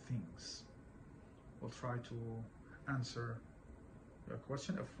other things. We'll try to answer your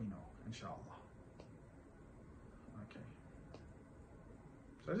question if we know, inshallah. Okay.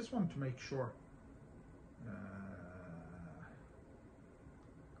 So I just wanted to make sure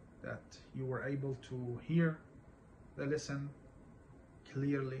that you were able to hear the lesson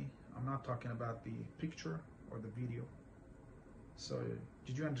clearly. I'm not talking about the picture or the video. So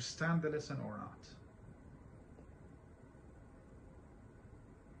did you understand the lesson or not?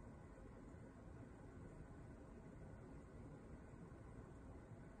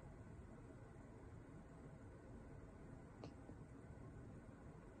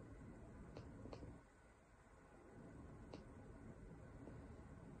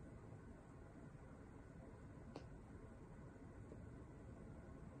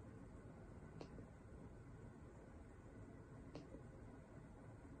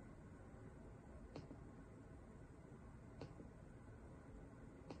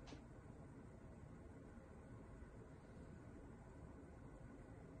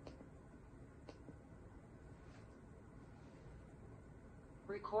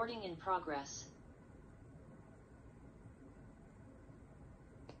 Recording in progress.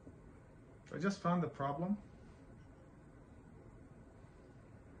 I just found the problem.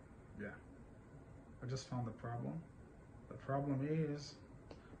 Yeah, I just found the problem. The problem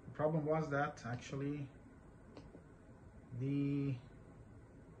was that actually the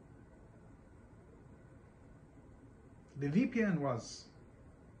VPN was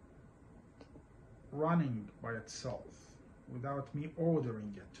running by itself without me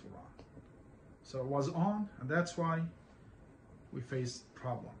ordering it to run. So it was on, and that's why we faced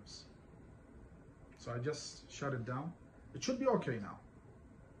problems. So I just shut it down. It should be okay now.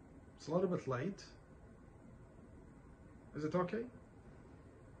 It's a little bit late. Is it okay?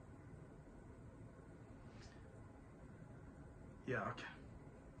 Yeah, okay.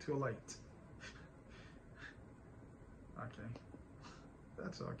 Too late. Okay.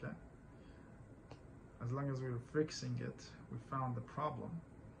 That's okay. As long as we're fixing it, we found the problem.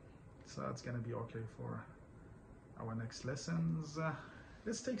 So it's gonna be okay for our next lessons.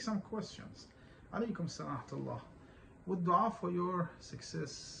 Let's take some questions. Alaykum salam wa rahmatullah. with dua for your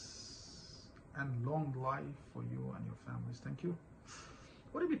success and long life for you and your families. Thank you.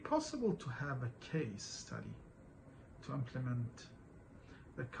 Would it be possible to have a case study to implement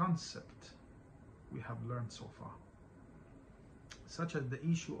the concept we have learned so far, such as the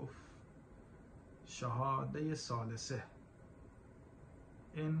issue of Shahada Salisah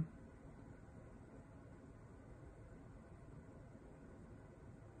in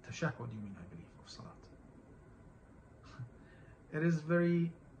Tashahhud, you mean, I believe, of Salat. It is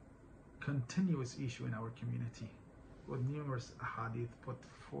very continuous issue in our community with numerous ahadith put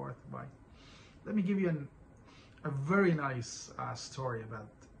forth by. Let me give you a very nice story about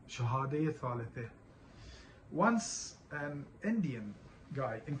Shahada Salisah. Once an Indian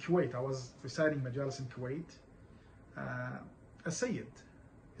guy in Kuwait, I was reciting majalis in Kuwait, a Sayyid,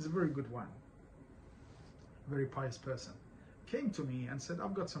 he's a very good one, very pious person, came to me and said,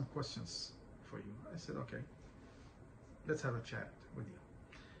 I've got some questions for you. I said, okay, let's have a chat with you.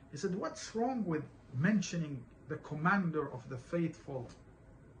 He said, what's wrong with mentioning the commander of the faithful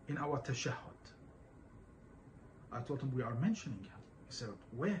in our tashahhud? I told him, we are mentioning him. He said,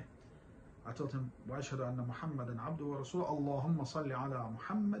 where? I told him, وَأَشْهَدُ أَنَّ مُحَمَّدًا عَبْدُهُ وَرَسُولُهُ اللَّهُمَّ صَلِّ عَلَى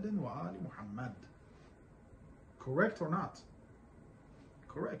مُحَمَّدٍ وَآلِ مُحَمَّدٍ. Correct or not?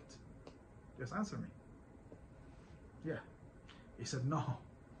 Correct. Just answer me. Yeah. He said, no.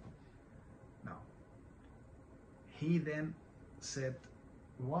 No. He then said,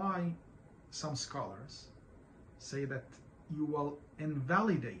 why some scholars say that you will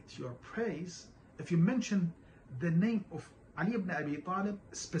invalidate your praise if you mention the name of Ali ibn Abi Talib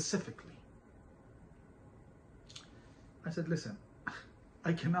specifically. I said, listen,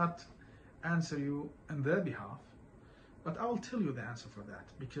 I cannot answer you on their behalf, but I will tell you the answer for that,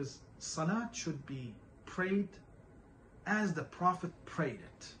 because Salat should be prayed as the Prophet prayed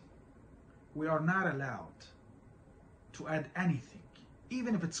it. We are not allowed to add anything,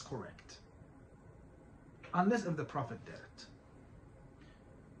 even if it's correct, unless if the Prophet did it.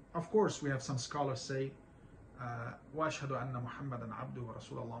 Of course, we have some scholars say, وأشهد أن محمدا عبده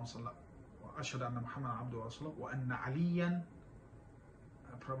ورسوله اللهم صل وأشهد أن محمدا عبده ورسوله وأن عليا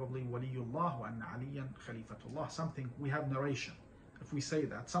probably ولي الله وأن عليا خليفة الله. Something, we have narration. If we say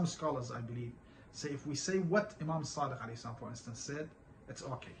that, some scholars, I believe, say if we say what Imam Sadiq alayhi salam, for instance, said, it's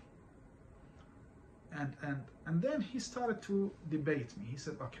okay. And then he started to debate me. He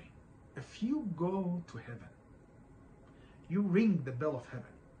said, okay, if you go to heaven, you ring the bell of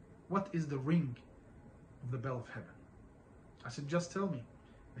heaven. What is the ring of the bell of heaven? I said, just tell me.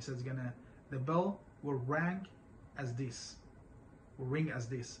 He said, the bell will ring as this. Will ring as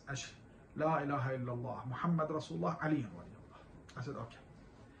this. La ilaha illallah, Muhammad Rasulullah, Ali waliyullah. I said, okay.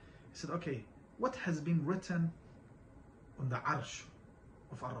 He said, okay, what has been written on the arsh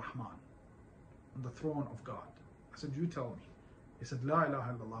of Ar-Rahman, on the throne of God? I said, you tell me. He said, La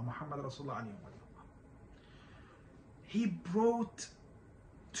ilaha illallah, Muhammad Rasulullah, Ali waliyullah. He brought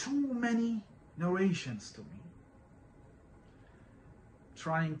too many narrations to me,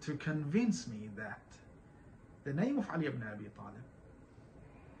 trying to convince me that the name of Ali ibn Abi Talib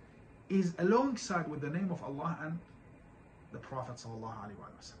is alongside with the name of Allah and the Prophet sallallahu alaihi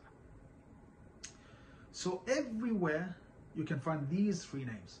wasallam. So everywhere you can find these three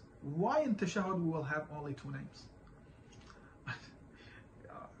names. Why in Tashahhud we will have only two names?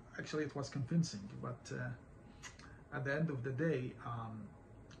 Actually, it was convincing, but at the end of the day,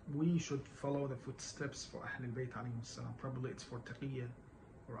 we should follow the footsteps for Ahlul Bayt alayhim salam. Probably it's for taqiyya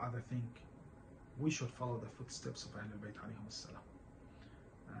or other thing. We should follow the footsteps of Ahlul Bayt alayhim salam.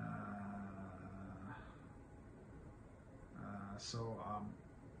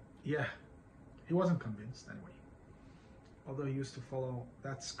 Yeah, he wasn't convinced anyway. Although he used to follow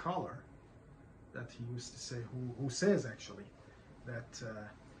that scholar that he used to say, who says actually that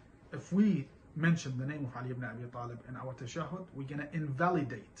if we mention the name of Ali ibn Abi Talib in our tashahhud, we're going to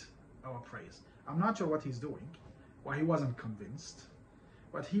invalidate our praise. I'm not sure what he's doing, why he wasn't convinced,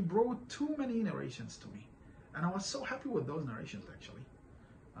 but he brought too many narrations to me, and I was so happy with those narrations actually.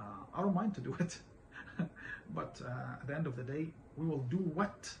 I don't mind to do it, but at the end of the day, we will do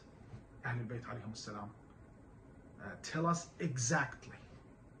what Ahlul Bayt alayhim salam tell us exactly,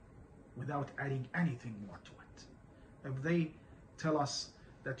 without adding anything more to it. If they tell us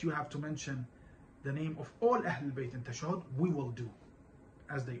that you have to mention the name of all Ahlul Bayt in Tashahhud, we will do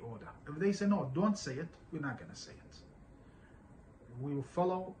as they order. If they say no, don't say it, we're not going to say it. We will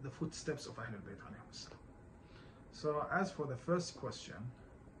follow the footsteps of Ahlul Bayt alayhim salam. So as for the first question,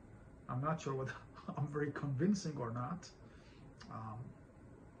 I'm not sure whether I'm very convincing or not,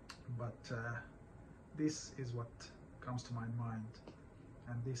 but this is what comes to my mind,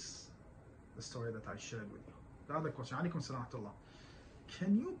 and this the story that I shared with you. the other question, Alaikum Salam wa rahmatullah.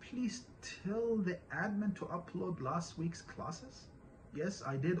 Can you please tell the admin to upload last week's classes? Yes,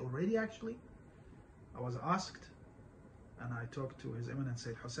 I did already actually. I was asked, and I talked to His Eminence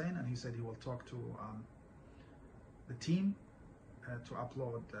Sayyid Hussein, and he said he will talk to the team to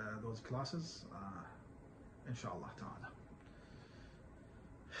upload those classes, inshallah ta'ala.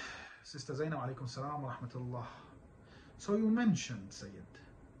 Sister Zainab, Alaikum Salam wa rahmatullah. So you mentioned, Sayyid,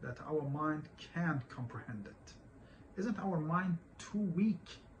 that our mind can't comprehend it. Isn't our mind too weak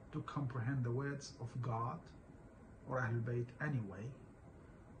to comprehend the words of God or Ahlul Bayt anyway?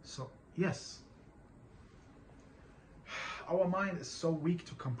 So yes, our mind is so weak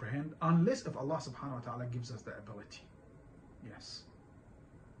to comprehend, unless if Allah subhanahu wa ta'ala gives us the ability. Yes.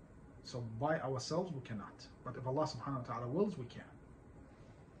 So by ourselves we cannot, but if Allah subhanahu wa ta'ala wills, we can.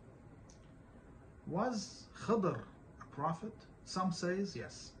 Was Khidr a prophet? Some says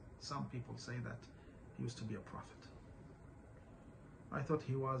yes. Some people say that he used to be a prophet. I thought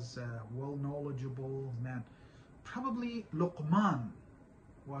he was a well knowledgeable man. Probably Luqman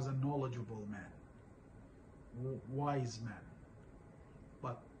was a knowledgeable man, wise man.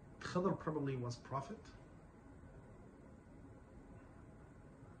 But Khidr probably was prophet.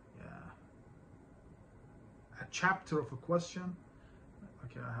 Yeah. A chapter of a question.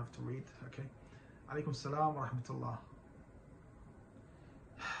 Okay, I have to read. Okay. Alaikum salam wa rahmatullah.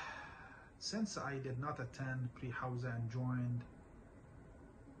 Since I did not attend pre-Hawza and joined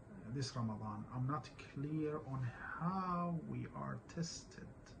this Ramadan, I'm not clear on how we are tested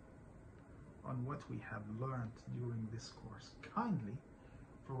on what we have learned during this course. Kindly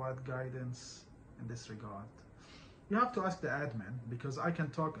provide guidance in this regard. You have to ask the admin, because I can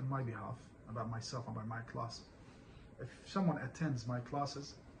talk on my behalf about myself, about my classes. If someone attends my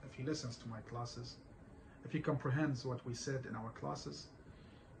classes, if he listens to my classes, if he comprehends what we said in our classes,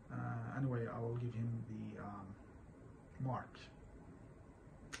 anyway, I will give him the mark.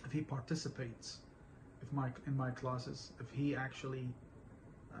 If he participates in my classes, if he actually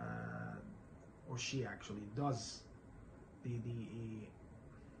or she actually does the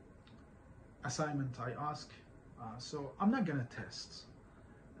assignment I ask, so I'm not gonna test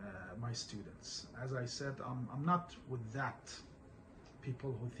my students. As I said, I'm not with that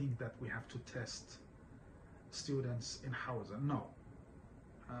people who think that we have to test students in Hawza. No,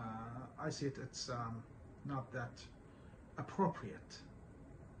 I see it's not that appropriate.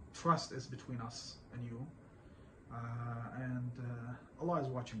 Trust is between us and you, and Allah is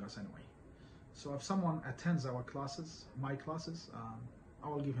watching us anyway. So if someone attends our classes, my classes, I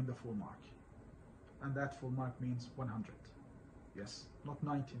will give him the full mark, and that full mark means 100. Yes, not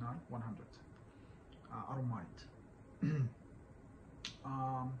 99, 100. I don't mind.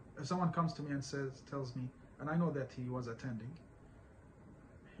 If someone comes to me and tells me, and I know that he was attending,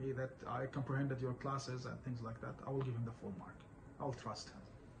 that I comprehended your classes and things like that, I will give him the full mark. I'll trust him.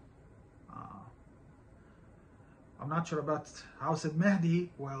 I'm not sure about how Said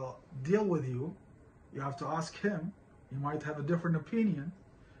Mahdi will deal with you. You have to ask him. He might have a different opinion.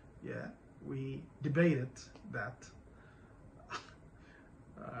 Yeah, we debated that.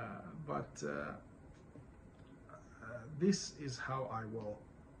 But this is how I will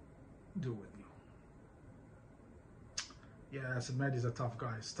do with you. Yeah, Said Mahdi is a tough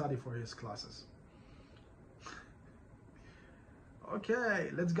guy. Study for his classes. Okay,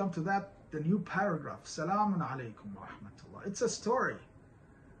 let's come to that. The new paragraph. Salamun alaykum wa rahmatullah. It's a story.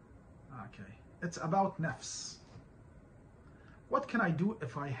 Okay, it's about nafs. What can I do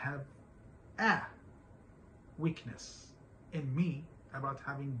if I have a weakness in me about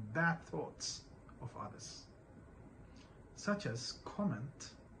having bad thoughts of others? Such as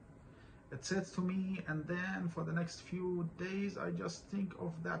comment. It says to me, and then for the next few days I just think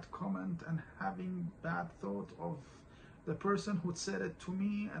of that comment and having bad thought of the person who said it to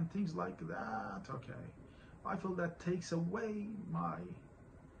me and things like that. Okay, I feel that takes away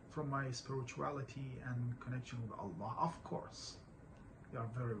from my spirituality and connection with Allah. Of course, you are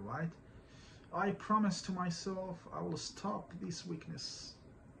very right. I promise to myself I will stop this weakness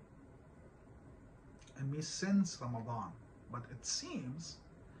in me since Ramadan, but it seems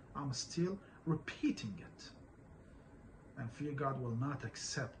I'm still repeating it, and fear God will not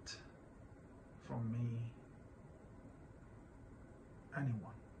accept from me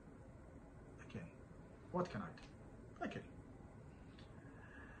anyone. Okay, what can I do? Okay,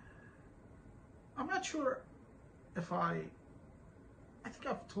 I'm not sure if I think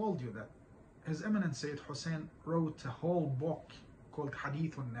I've told you that His Eminence Sayyid Hussein wrote a whole book called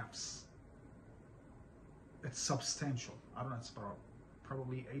Hadith Nafs. It's substantial. I don't know, it's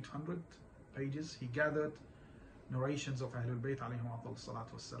probably 800 pages. He gathered narrations of Ahlul Bayt alayhim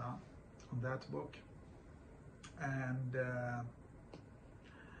salatu wassalam on that book. And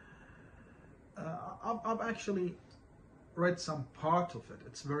I've actually read some part of it.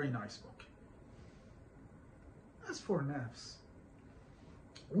 It's a very nice book. As for nafs,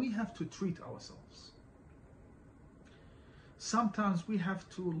 we have to treat ourselves. Sometimes we have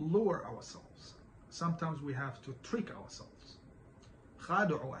to lure ourselves. Sometimes we have to trick ourselves.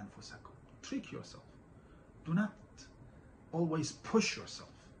 خادعوا أنفسكم. Trick yourself. Do not always push yourself.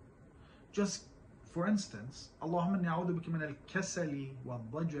 Just, for instance, اللهم إني أعوذ بك من الكسل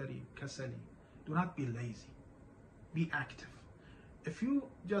والضجر كسلي. Do not be lazy. Be active. If you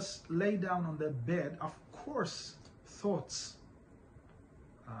just lay down on the bed, of course, thoughts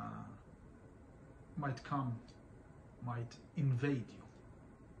might come, might invade you.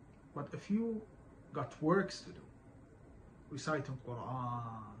 But if you got works to do, reciting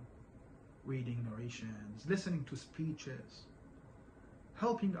Quran, reading narrations, listening to speeches,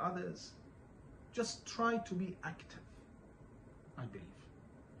 helping others, just try to be active, I believe.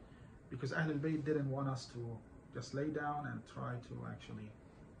 Because Ahlul Bayt didn't want us to just lay down and try to actually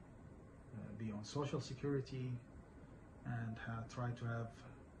be on social security and try to have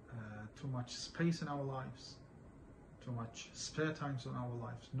too much space in our lives, too much spare times in our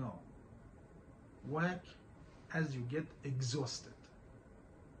lives. No. Work as you get exhausted.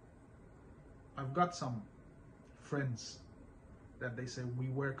 I've got some friends that they say we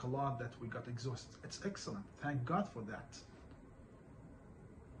work a lot, that we got exhausted. It's excellent. Thank God for that.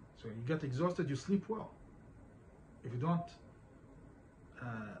 So you get exhausted, you sleep well. If you don't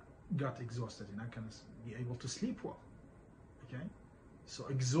got exhausted, you're not going to be able to sleep well. Okay? So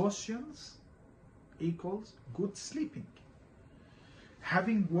exhaustions equals good sleeping.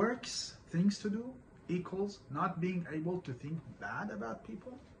 Having works, things to do, equals not being able to think bad about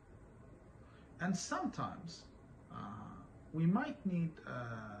people. And sometimes we might need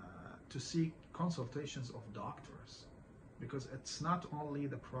to seek consultations of doctors, because it's not only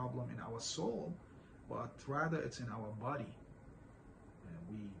the problem in our soul, but rather it's in our body.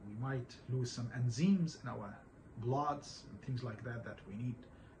 We might lose some enzymes in our bloods and things like that, that we need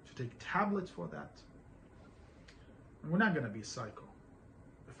to take tablets for that. And we're not going to be psycho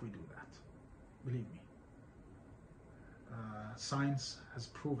if we do that. Believe me. Science has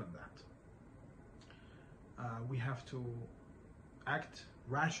proven that. We have to act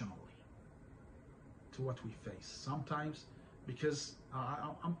rationally to what we face. Sometimes, because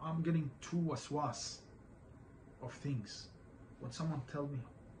I'm getting too waswas of things. When someone tells me,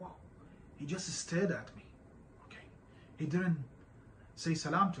 wow, he just stared at me. Okay. He didn't say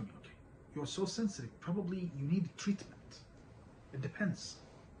salam to me. Okay. You're so sensitive. Probably you need treatment. It depends.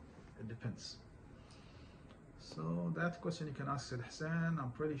 It depends. So that question you can ask Said Hassan.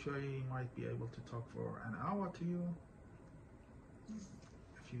 I'm pretty sure he might be able to talk for an hour to you.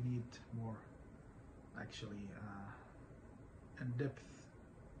 If you need more, actually, in-depth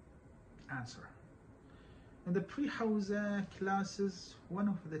answer. In the pre-Hawza classes, one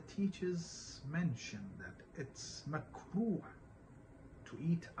of the teachers mentioned that it's makruh to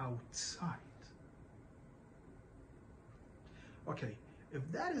eat outside. Okay, if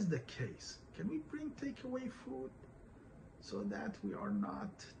that is the case, can we bring takeaway food so that we are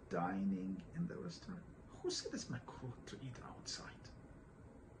not dining in the restaurant? Who said it's makruh to eat outside?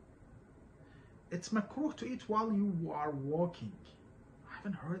 It's makruh to eat while you are walking. I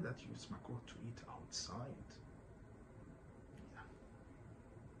haven't heard that it's makruh to eat outside. Yeah.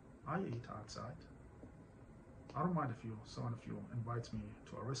 I eat outside. I don't mind if someone of you invites me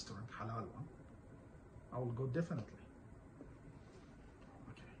to a restaurant, halal one. I will go definitely.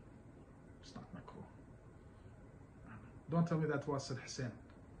 Okay. It's not makruh. Don't tell me that was Said Hussein.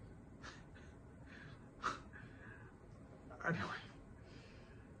 Anyway.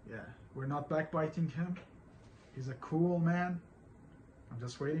 Yeah, we're not backbiting him. He's a cool man. I'm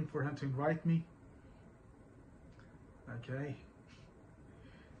just waiting for him to invite me. Okay.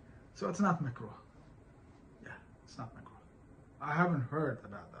 So it's not makruh. Yeah, it's not makruh. I haven't heard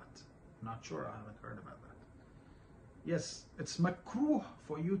about that. I'm not sure, I haven't heard about that. Yes, it's makruh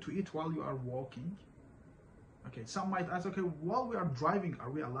for you to eat while you are walking. Okay, some might ask, okay, while we are driving,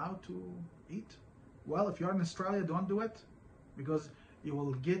 are we allowed to eat? Well, if you're in Australia, don't do it, because you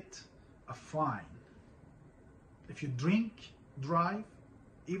will get a fine. If you drink, drive,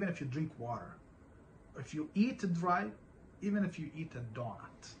 even if you drink water. If you eat, drive, even if you eat a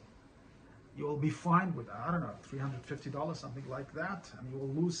donut. You will be fined with, I don't know, $350, something like that, and you will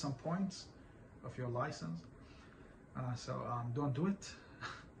lose some points of your license. So don't do it.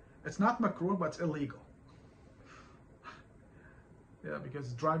 It's not makruh, but it's illegal. Yeah,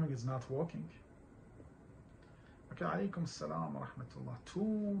 because driving is not walking. Okay, alaykum salam wa rahmatullah.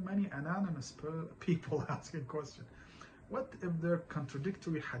 Too many anonymous people asking questions. What if they're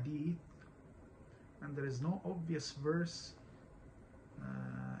contradictory hadith and there is no obvious verse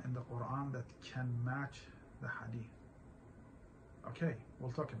in the Quran that can match the hadith? Okay,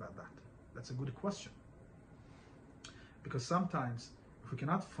 we'll talk about that. That's a good question. Because sometimes if we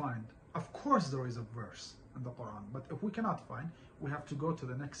cannot find, of course there is a verse in the Quran, but if we cannot find, we have to go to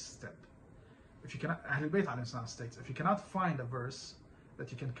the next step. If you cannot, Ahlul Bayt alayhi salam states, if you cannot find a verse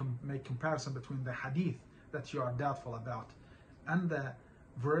that you can make comparison between the hadith that you are doubtful about and the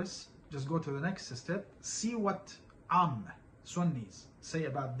verse, just go to the next step, see what Sunnis say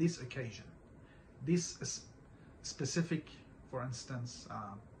about this occasion, this specific, for instance,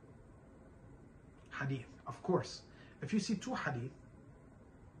 hadith. Of course, if you see two hadith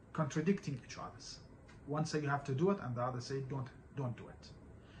contradicting each other, one say you have to do it and the other say don't do it,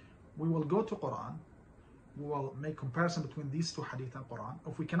 we will go to Quran, we will make comparison between these two hadith and Quran.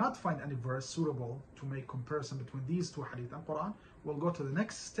 If we cannot find any verse suitable to make comparison between these two hadith and Quran, we'll go to the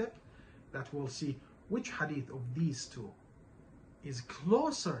next step that we'll see which hadith of these two is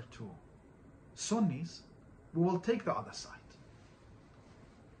closer to Sunnis. We will take the other side.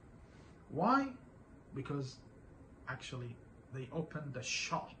 Why? Because actually they opened the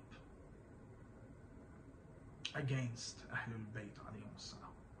shop against Ahlul Bayt alayhim salam.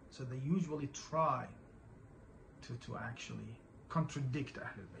 So they usually try to actually contradict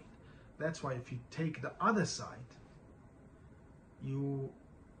Ahlul Bayt. That's why if you take the other side, you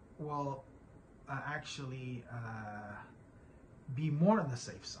will actually be more on the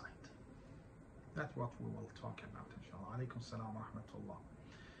safe side. That's what we will talk about, inshallah. Alaykum salam wa rahmatullah.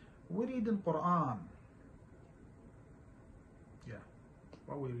 We read in Quran. Yeah,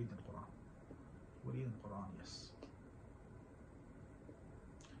 what we read in Quran? We read in Quran, yes.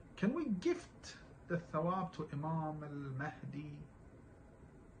 Can we gift the thawab to Imam al-Mahdi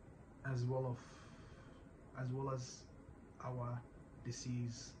as well as our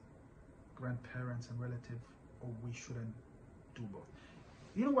deceased grandparents and relatives, or we shouldn't do both?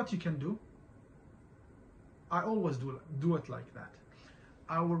 You know what you can do? I always do it like that.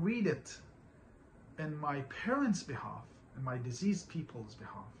 I will read it in my parents' behalf, in my deceased people's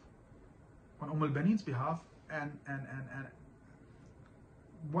behalf, on al-Banin's behalf, and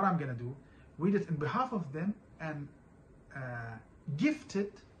what I'm gonna do, read it in behalf of them and gift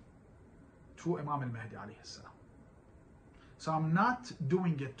it to Imam al-Mahdi alayhi salam. So I'm not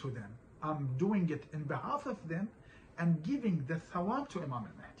doing it to them, I'm doing it in behalf of them and giving the thawab to Imam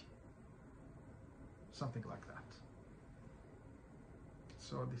al-Mahdi. Something like that.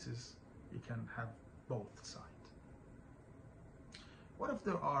 So this is, you can have both sides. What if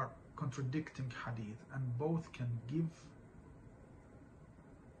there are contradicting hadith and both can give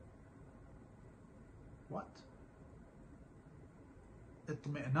what?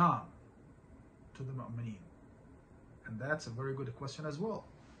 Itmi'nan to the mu'mineen. And that's a very good question as well.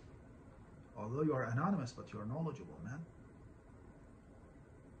 Although you are anonymous, but you are knowledgeable, man.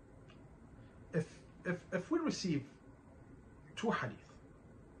 If we receive two hadith,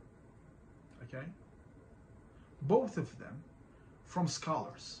 okay, both of them from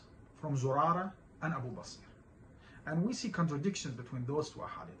scholars, from Zurara and Abu Basir, and we see contradictions between those two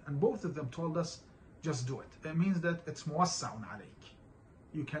hadith, and both of them told us just do it. It means that it's muwassa'un alayk.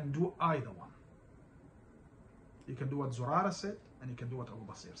 You can do either one. You can do what Zurara said, and you can do what Abu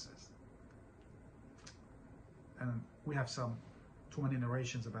Basir says. And we have too many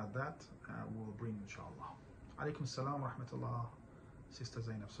narrations about that. We'll bring, inshallah. Alaykum salam wa rahmatullah, Sister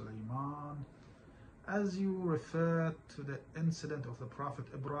Zainab Sulaiman. As you refer to the incident of the Prophet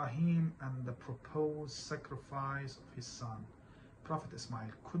Ibrahim and the proposed sacrifice of his son, Prophet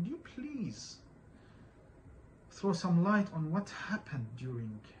Ismail, could you please throw some light on what happened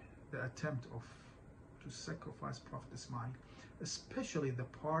during the attempt to sacrifice Prophet Ismail, especially the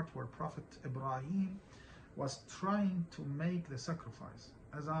part where Prophet Ibrahim was trying to make the sacrifice,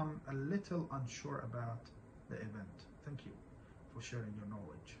 as I'm a little unsure about the event. Thank you for sharing your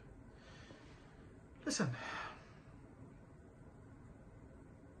knowledge. Listen,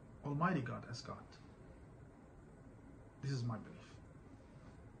 Almighty God as God, this is my belief.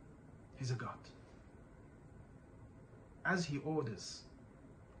 He's a God. As He orders,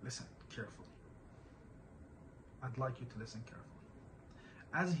 listen carefully. I'd like you to listen carefully.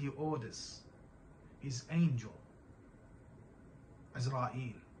 As He orders His angel,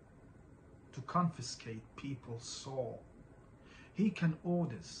 Azrael, to confiscate people's soul, He can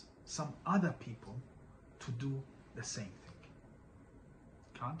order some other people to do the same thing.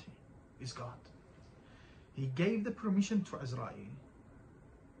 Can't He? He's God. He gave the permission to Azrael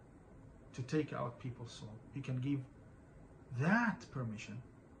to take out people's soul, he can give that permission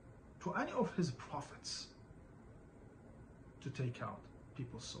to any of his prophets to take out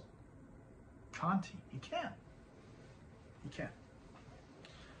people's soul. Can't he? He can. He can.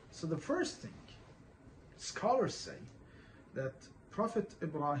 So the first thing, scholars say that Prophet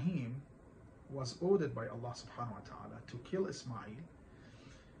Ibrahim was ordered by Allah subhanahu wa ta'ala to kill Ismail,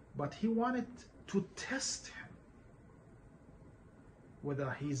 but he wanted to test him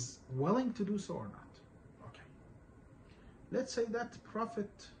whether he's willing to do so or not. Okay. Let's say that Prophet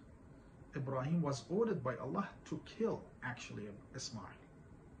Ibrahim was ordered by Allah to kill actually Ismail.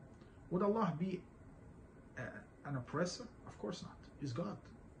 Would Allah be an oppressor? Of course not. He's God.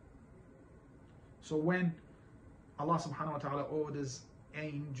 So when Allah subhanahu wa ta'ala orders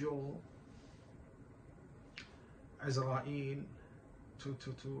angel Azrael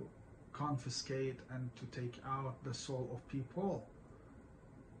to confiscate and to take out the soul of people,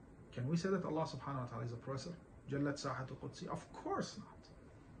 can we say that Allah subhanahu wa ta'ala is oppressor? Jallat Sahatu Qudsi? Of course not.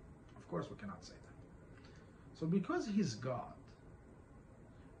 Of course we cannot say that. So because he's God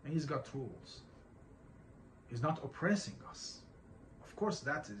and he's got rules, he's not oppressing us. Of course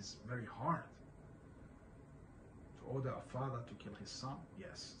that is very hard. To order a father to kill his son,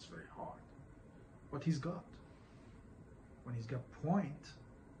 yes, it's very hard. But he's God. When he's got point,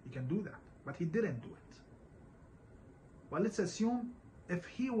 he can do that. But he didn't do it. Well, let's assume if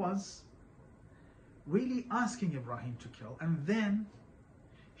he was really asking Ibrahim to kill, and then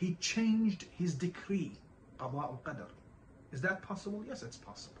he changed his decree, Qada al-Qadr. Is that possible? Yes, it's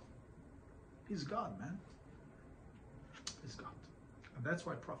possible. He's God, man. He's God. And that's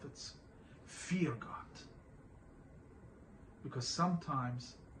why prophets fear God. Because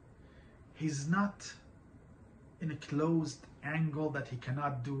sometimes he's not in a closed angle that he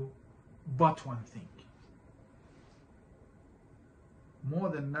cannot do but one thing. More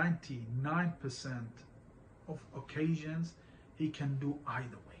than 99% of occasions, he can do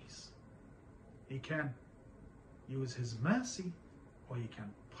either ways. He can use his mercy or he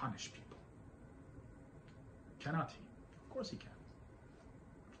can punish people. Cannot he? Of course he can.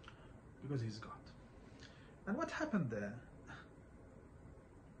 Because he's God. And what happened there?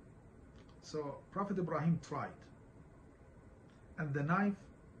 So Prophet Ibrahim tried. And the knife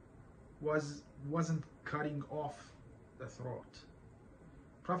wasn't cutting off the throat.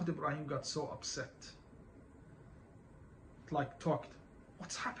 Prophet Ibrahim got so upset. Like talked,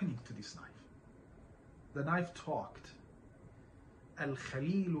 what's happening to this knife? The knife talked.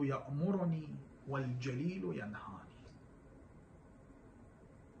 Al-Khalil ya'muruni wal-Jalil yanhani.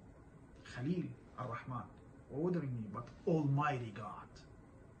 Khalil ar-Rahman ordering me, but Almighty God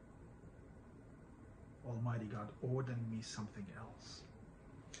ordered me something else.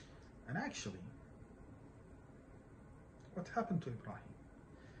 And actually, what happened to Ibrahim?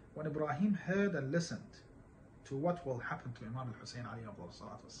 When Ibrahim heard and listened to what will happen to Imam al-Hussein alayhi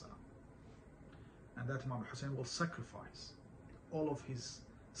salatu wassalam, and that Imam al-Hussein will sacrifice all of his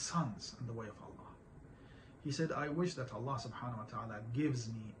sons in the way of Allah, he said, I wish that Allah subhanahu wa ta'ala gives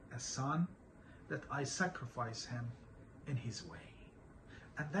me a son that I sacrifice him in his way.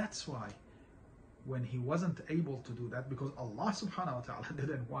 And that's why when he wasn't able to do that, because Allah subhanahu wa ta'ala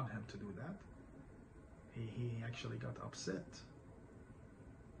didn't want him to do that, he actually got upset.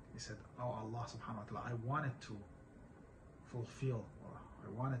 He said, oh Allah subhanahu wa ta'ala, I wanted to fulfill, or I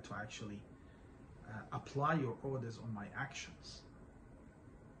wanted to actually apply your orders on my actions.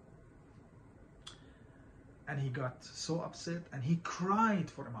 And he got so upset and he cried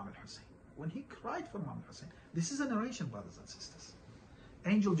for Imam al-Hussein. When he cried for Imam al-Hussein, this is a narration, brothers and sisters.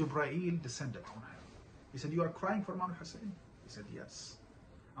 Angel Jibreel descended on him. He said, you are crying for Imam al-Hussein? He said, yes.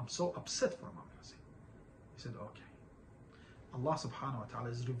 I'm so upset for Imam al-Hussein. He said, okay. Allah subhanahu wa ta'ala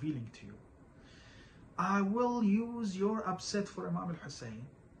is revealing to you, I will use your upset for Imam al-Hussein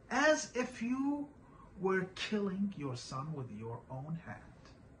as if you were killing your son with your own hand.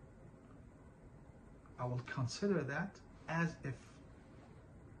 I will consider that as if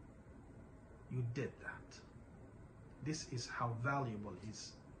you did that. This is how valuable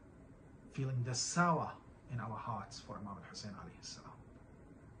is feeling the sawa in our hearts for Imam al-Hussein alayhi salam.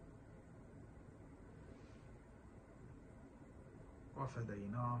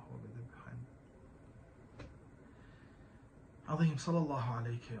 وفديناه بذبح عظيم صلى الله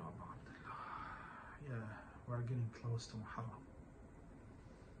عليك يا أبا عبد الله. Yeah, we're getting close to Muharram,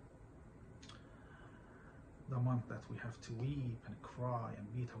 the month that we have to weep and cry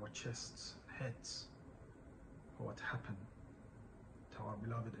and beat our chests and heads for what happened to our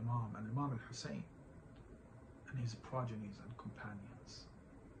beloved Imam and Imam al-Hussein and his progenies and companions.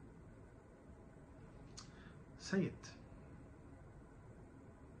 Say it.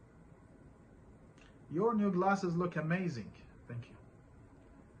 Your new glasses look amazing. Thank you.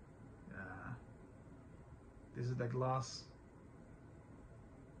 This is the glasses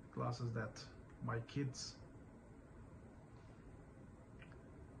that my kids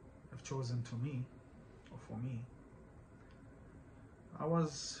have chosen to me, or for me. I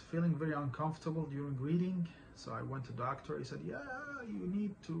was feeling very uncomfortable during reading, so I went to the doctor. He said, yeah, you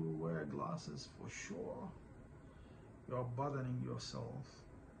need to wear glasses for sure. You're bothering yourself.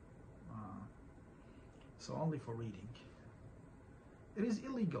 So only for reading. It is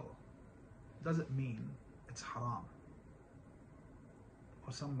illegal. Doesn't mean it's haram.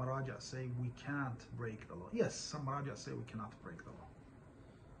 Or some maraja say we can't break the law. Yes, some maraja say we cannot break the law.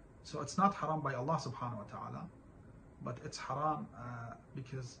 So it's not haram by Allah subhanahu wa ta'ala, but it's haram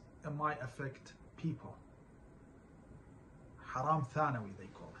because it might affect people. Haram thanawi they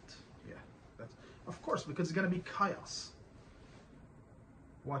call it. Yeah, that's, of course, because it's going to be chaos.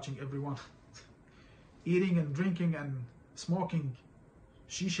 Watching everyone eating and drinking and smoking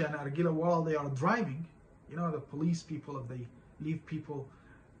shisha and argila while they are driving. You know, the police people, if they leave people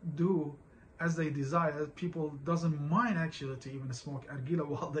do as they desire, people doesn't mind actually to even smoke argila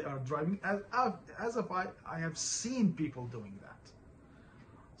while they are driving, as if I have seen people doing that.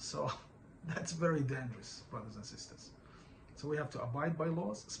 So that's very dangerous, brothers and sisters. So we have to abide by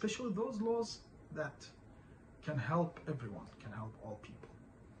laws, especially those laws that can help everyone, can help all people.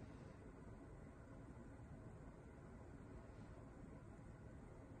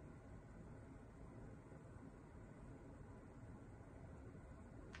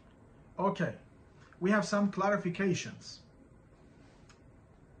 Okay, we have some clarifications.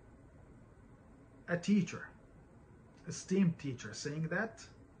 A teacher, esteemed teacher, saying that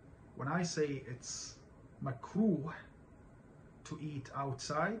when I say it's makruh to eat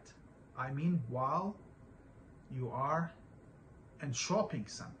outside, I mean while you are in shopping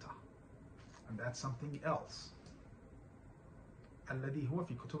center, and that's something else. الذي هو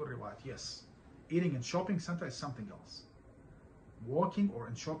في كتب الروايات. Yes, eating in shopping center is something else. Walking or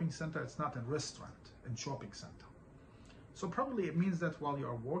in shopping center, it's not a restaurant, in shopping center. So probably it means that while you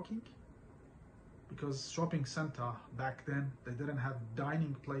are walking, because shopping center back then, they didn't have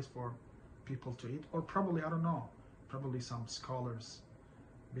dining place for people to eat, or probably, I don't know, probably some scholars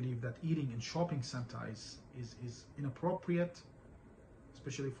believe that eating in shopping center is inappropriate,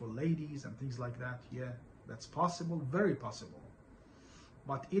 especially for ladies and things like that. Yeah, that's possible, very possible.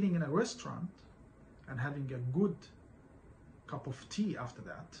 But eating in a restaurant and having a good cup of tea after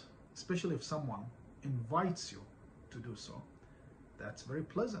that, especially if someone invites you to do so, that's very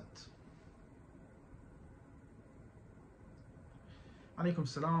pleasant. Alaikum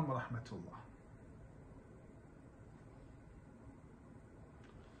salam wa rahmatullah.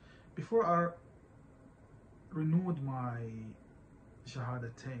 Before I renewed my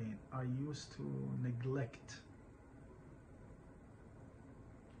shahadatain, I used to neglect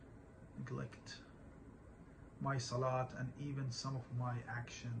my salat, and even some of my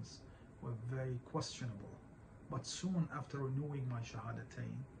actions were very questionable. But soon after renewing my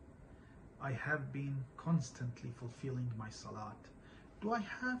shahadatain, I have been constantly fulfilling my salat. Do I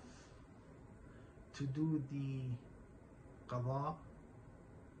have to do the qada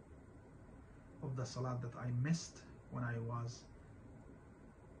of the salat that I missed when I was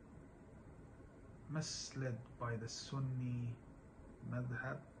misled by the Sunni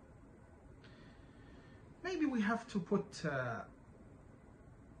madhab? Maybe we have to put,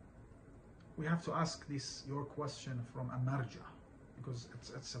 we have to ask your question from a marja, because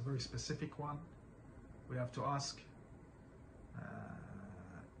it's a very specific one. We have to ask,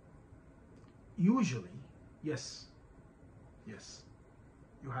 usually, yes,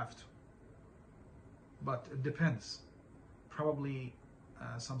 you have to. But it depends. Probably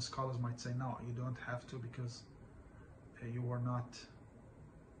some scholars might say, no, you don't have to, because you were not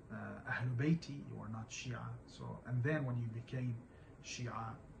Ahlul Bayti, you are not Shia. So, and then when you became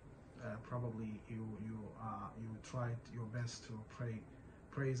Shia, probably you tried your best to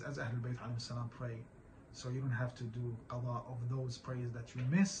praise as Ahlul Bayt alayhi salam pray. So you don't have to do qada of those praise that you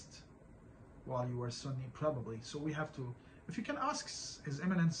missed while you were Sunni, probably. So we have to, if you can ask His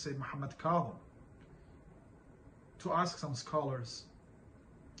Eminence Sayyid Muhammad Kadhim to ask some scholars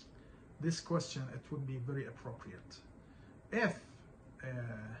this question, it would be very appropriate. If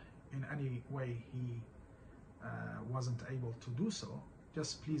in any way he wasn't able to do so,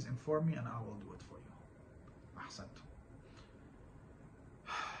 just please inform me and I will do it for you. Ahsantu.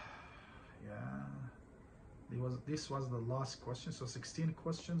 Yeah, this was the last question. So 16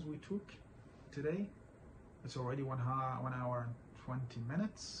 questions we took today. It's already 1 hour and 20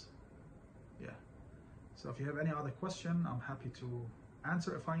 minutes. Yeah. So if you have any other question, I'm happy to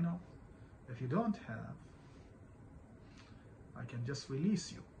answer if I know. If you don't have, I can just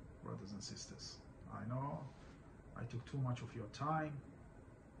release you, brothers and sisters. I know I took too much of your time.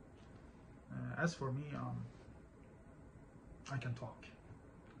 As for me, I can talk.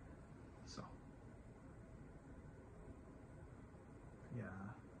 So, yeah.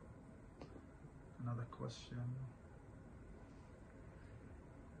 Another question.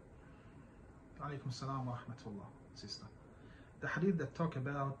 Alaikum salam wa rahmatullah, sister. The hadith that talk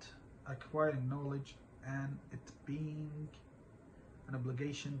about acquiring knowledge and it being an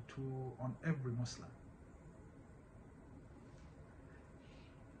obligation on every Muslim.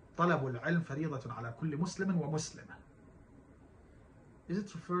 طلب العلم فريضة على كل مسلم ومسلمة. Is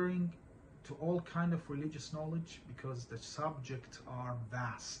it referring to all kind of religious knowledge? Because the subjects are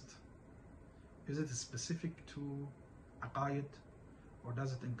vast. Is it specific to aqaid, or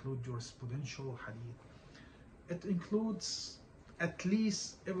does it include jurisprudential hadith? It includes at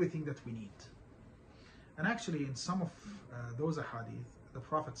least everything that we need. And actually in some of those hadith, the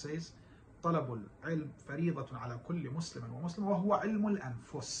Prophet says, طلب العلم فريضة على كل مسلم ومسلم وهو علم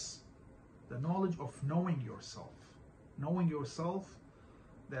الأنفس. The knowledge of knowing yourself. Knowing yourself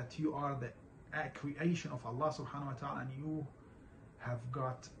that you are the creation of Allah subhanahu wa ta'ala and you have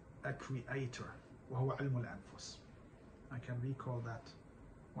got a creator. وهو علم الأنفس. I can recall that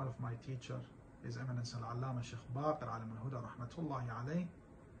one of my teachers, His Eminence Al-Allama Sheikh Baqir Alim Al-Huda Rahmatullahi alayhi,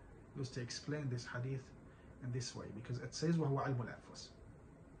 used to explain this hadith in this way because it says وهو علم الأنفس.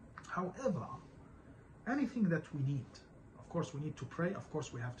 However, anything that we need, of course we need to pray, of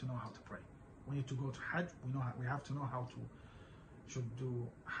course we have to know how to pray. We need to go to Hajj, we have to know how to should do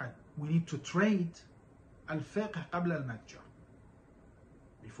Hajj. We need to trade al-fiqh qabla al-matja.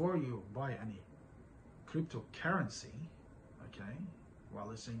 Before you buy any cryptocurrency, okay, while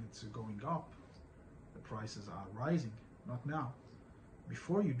they're saying it's going up, the prices are rising, not now.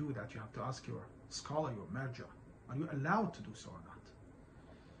 Before you do that, you have to ask your scholar, your marja, are you allowed to do so or not?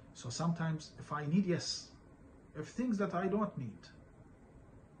 So sometimes if I need, yes. If things that I don't need,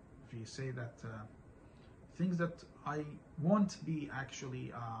 if you say that things that I won't be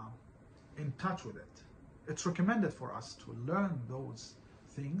actually in touch with it, it's recommended for us to learn those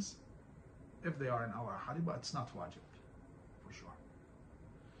things if they are in our hadith, but it's not wajib, for sure.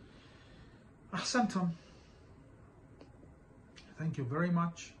 Ahsantum. Thank you very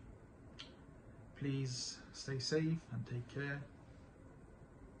much. Please stay safe and take care.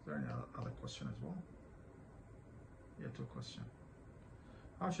 Is there any other question as well? Yeah, two questions.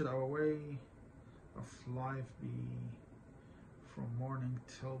 How should our way of life be from morning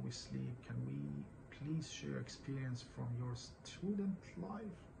till we sleep? Can we please share experience from your student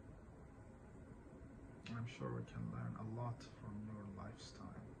life? I'm sure we can learn a lot from your lifestyle.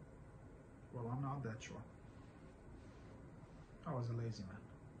 Well, I'm not that sure. I was a lazy man.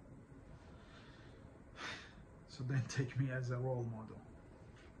 So then take me as a role model.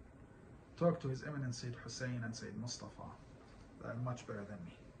 Talk to His Eminence Sayyid Hussein and Sayyid Mustafa. They're much better than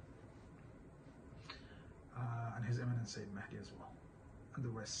me. And His Eminence Sayyid Mahdi as well. And the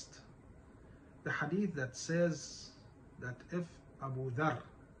rest. The hadith that says that if Abu Dhar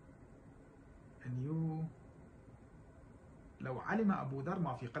and you لو علم أبو ذر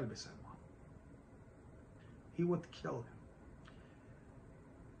ما في قلب سلمان, he would kill him.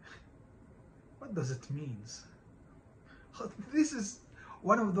 What does it mean? This is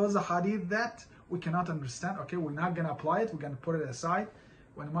one of those hadith that we cannot understand. Okay, we're not going to apply it. We're going to put it aside.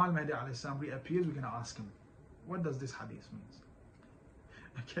 When Imam Mahdi alayhi salam reappears, we're going to ask him, what does this hadith mean?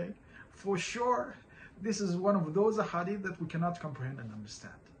 Okay, for sure, this is one of those hadith that we cannot comprehend and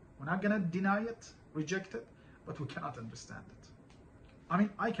understand. We're not going to deny it, reject it, but we cannot understand it. I mean,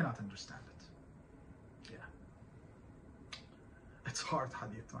 I cannot understand it. Yeah. It's hard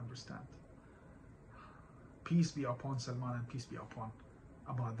hadith to understand. Peace be upon Salman and peace be upon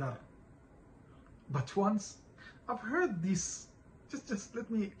Abu Dhar. But once, I've heard this, just let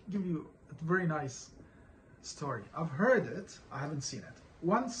me give you a very nice story. I've heard it, I haven't seen it.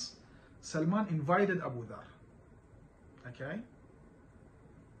 Once, Salman invited Abu Dhar. Okay?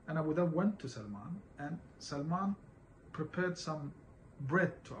 And Abu Dhar went to Salman, and Salman prepared some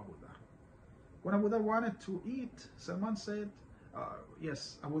bread to Abu Dhar. When Abu Dhar wanted to eat, Salman said,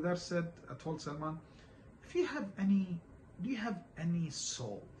 yes, Abu Dhar said, told Salman, if you have any, do you have any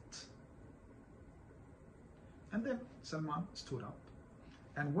salt? And then Salman stood up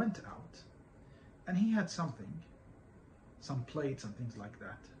and went out, and he had something, some plates and things like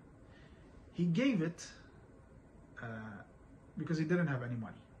that. He gave it, because he didn't have any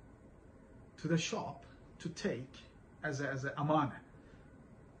money, to the shop to take as a amana,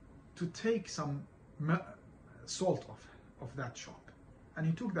 to take some salt of that shop. And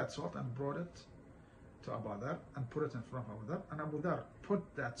he took that salt and brought it to Abu Dhar and put it in front of Abu Dhar. And Abu Dhar put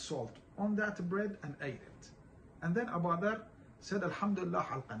that salt on that bread and ate it. And then Abu Dhar said, Alhamdulillah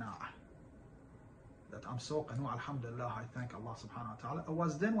al-qana'ah. That I'm so qanu', alhamdulillah, I thank Allah subhanahu wa ta'ala. It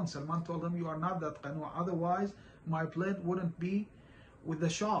was then when Salman told him, you are not that qanu', otherwise my plate wouldn't be with the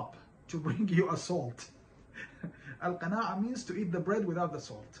shop to bring you a salt. Al-qana'a means to eat the bread without the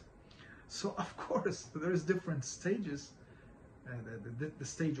salt. So of course there is different stages. The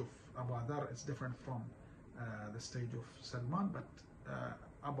stage of Abu Dhar is different from the stage of Salman, but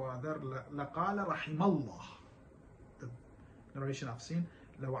Abu Dhar laqala rahimallah. The narration I've seen,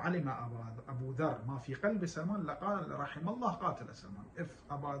 لو علم أبو ذر ما في قلب سلمان لقال رحم الله قاتل سلمان. If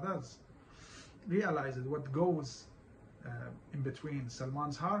Abu Dhar realizes what goes in between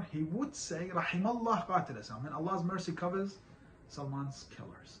Salman's heart, he would say رحم الله قاتل سلمان. And Allah's mercy covers Salman's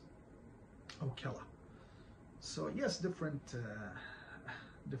killers. Oh, killer. So yes, different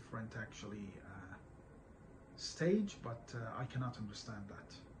actually stage, but I cannot understand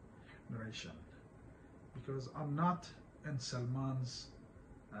that narration because I'm not in Salman's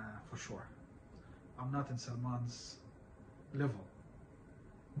for sure. I'm not in Salman's level.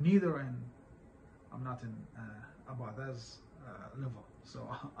 I'm not in Abu Dhar's level. So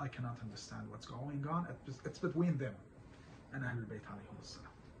I cannot understand what's going on. It's between them and Ahlul Bayt alayhim as-salam.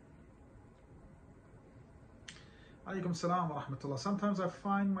 Alaykum salam wa rahmatullah. Sometimes I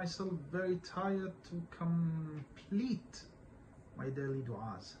find myself very tired to complete my daily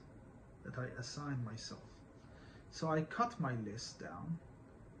du'as that I assign myself. So I cut my list down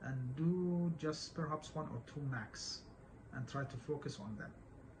and do just perhaps 1 or 2 max and try to focus on them.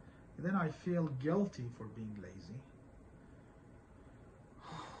 Then I feel guilty for being lazy.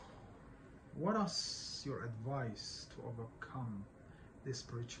 What is your advice to overcome this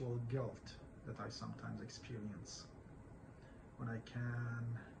spiritual guilt that I sometimes experience when I can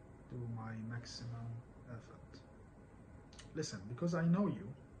do my maximum effort? Listen, because I know you,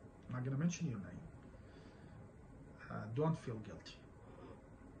 I'm not going to mention your name, don't feel guilty.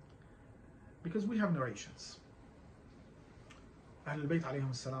 Because we have narrations. Ahlul Bayt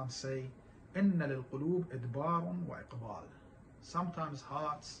alayhim salam say, إِنَّ لِلْقُلُوبِ إِدْبَارٌ وَإِقْبَالٌ. Sometimes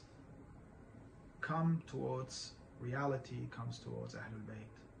hearts come towards reality, comes towards Ahlul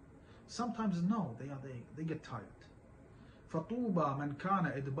Bayt. Sometimes no, they get tired. فَطُوبَى مَنْ كَانَ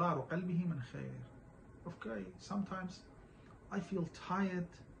إِدْبَارُ قَلْبِهِ مِنْ خَيْرٍ. Okay, sometimes I feel tired.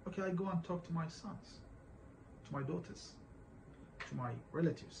 Okay, I go and talk to my sons, to my daughters, to my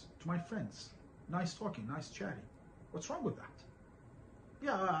relatives, to my friends. Nice talking, nice chatting. What's wrong with that?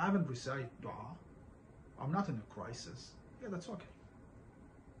 Yeah, I haven't recited dua. I'm not in a crisis. Yeah, that's okay.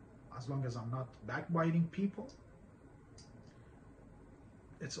 As long as I'm not backbiting people,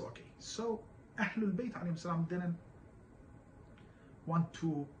 it's okay. So Ahlul Bayt alayhim salam didn't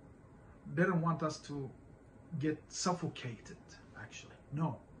want us to get suffocated, actually.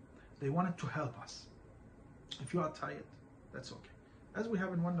 No, they wanted to help us. If you are tired, that's okay. As we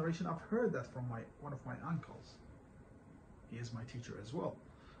have in one narration, I've heard that from one of my uncles. He is my teacher as well.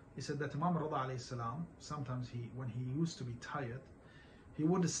 He said that Imam Rida alayhi salam, sometimes when he used to be tired, he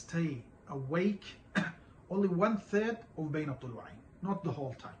would stay awake only 1/3 of Bayna Tulu'ain, not the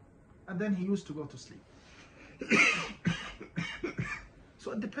whole time. And then he used to go to sleep.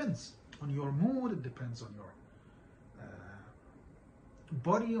 So it depends on your mood, it depends on your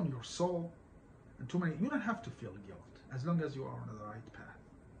body, on your soul. And you don't have to feel guilt as long as you are on the right path,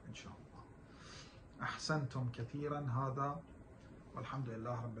 inshallah. أحسنتم كثيرا هذا والحمد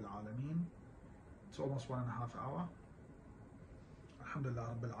لله رب العالمين. It's almost 1.5 hours. الحمد لله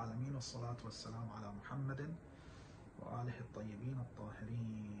رب العالمين والصلاة والسلام على محمد وآله الطيبين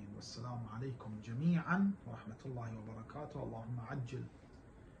الطاهرين والسلام عليكم جميعا ورحمة الله وبركاته. اللهم عجل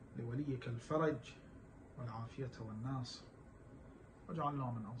لوليك الفرج والعافية والناصر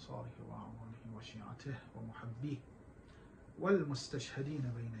واجعلنا من أنصاره وأعوانه وشيعته ومحبيه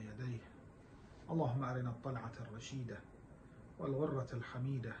والمستشهدين بين يديه. اللهم أرنا الطلعة الرشيدة والغرة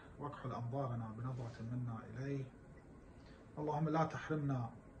الحميدة واكحل أنظارنا بنظرة منا إليه. اللهم لا تحرمنا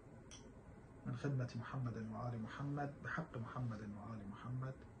من خدمة محمد وآل محمد بحق محمد وآل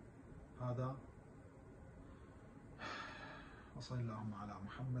محمد. هذا وصلى اللهم على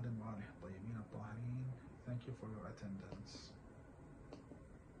محمد وآله الطيبين الطاهرين. Thank you for your attendance.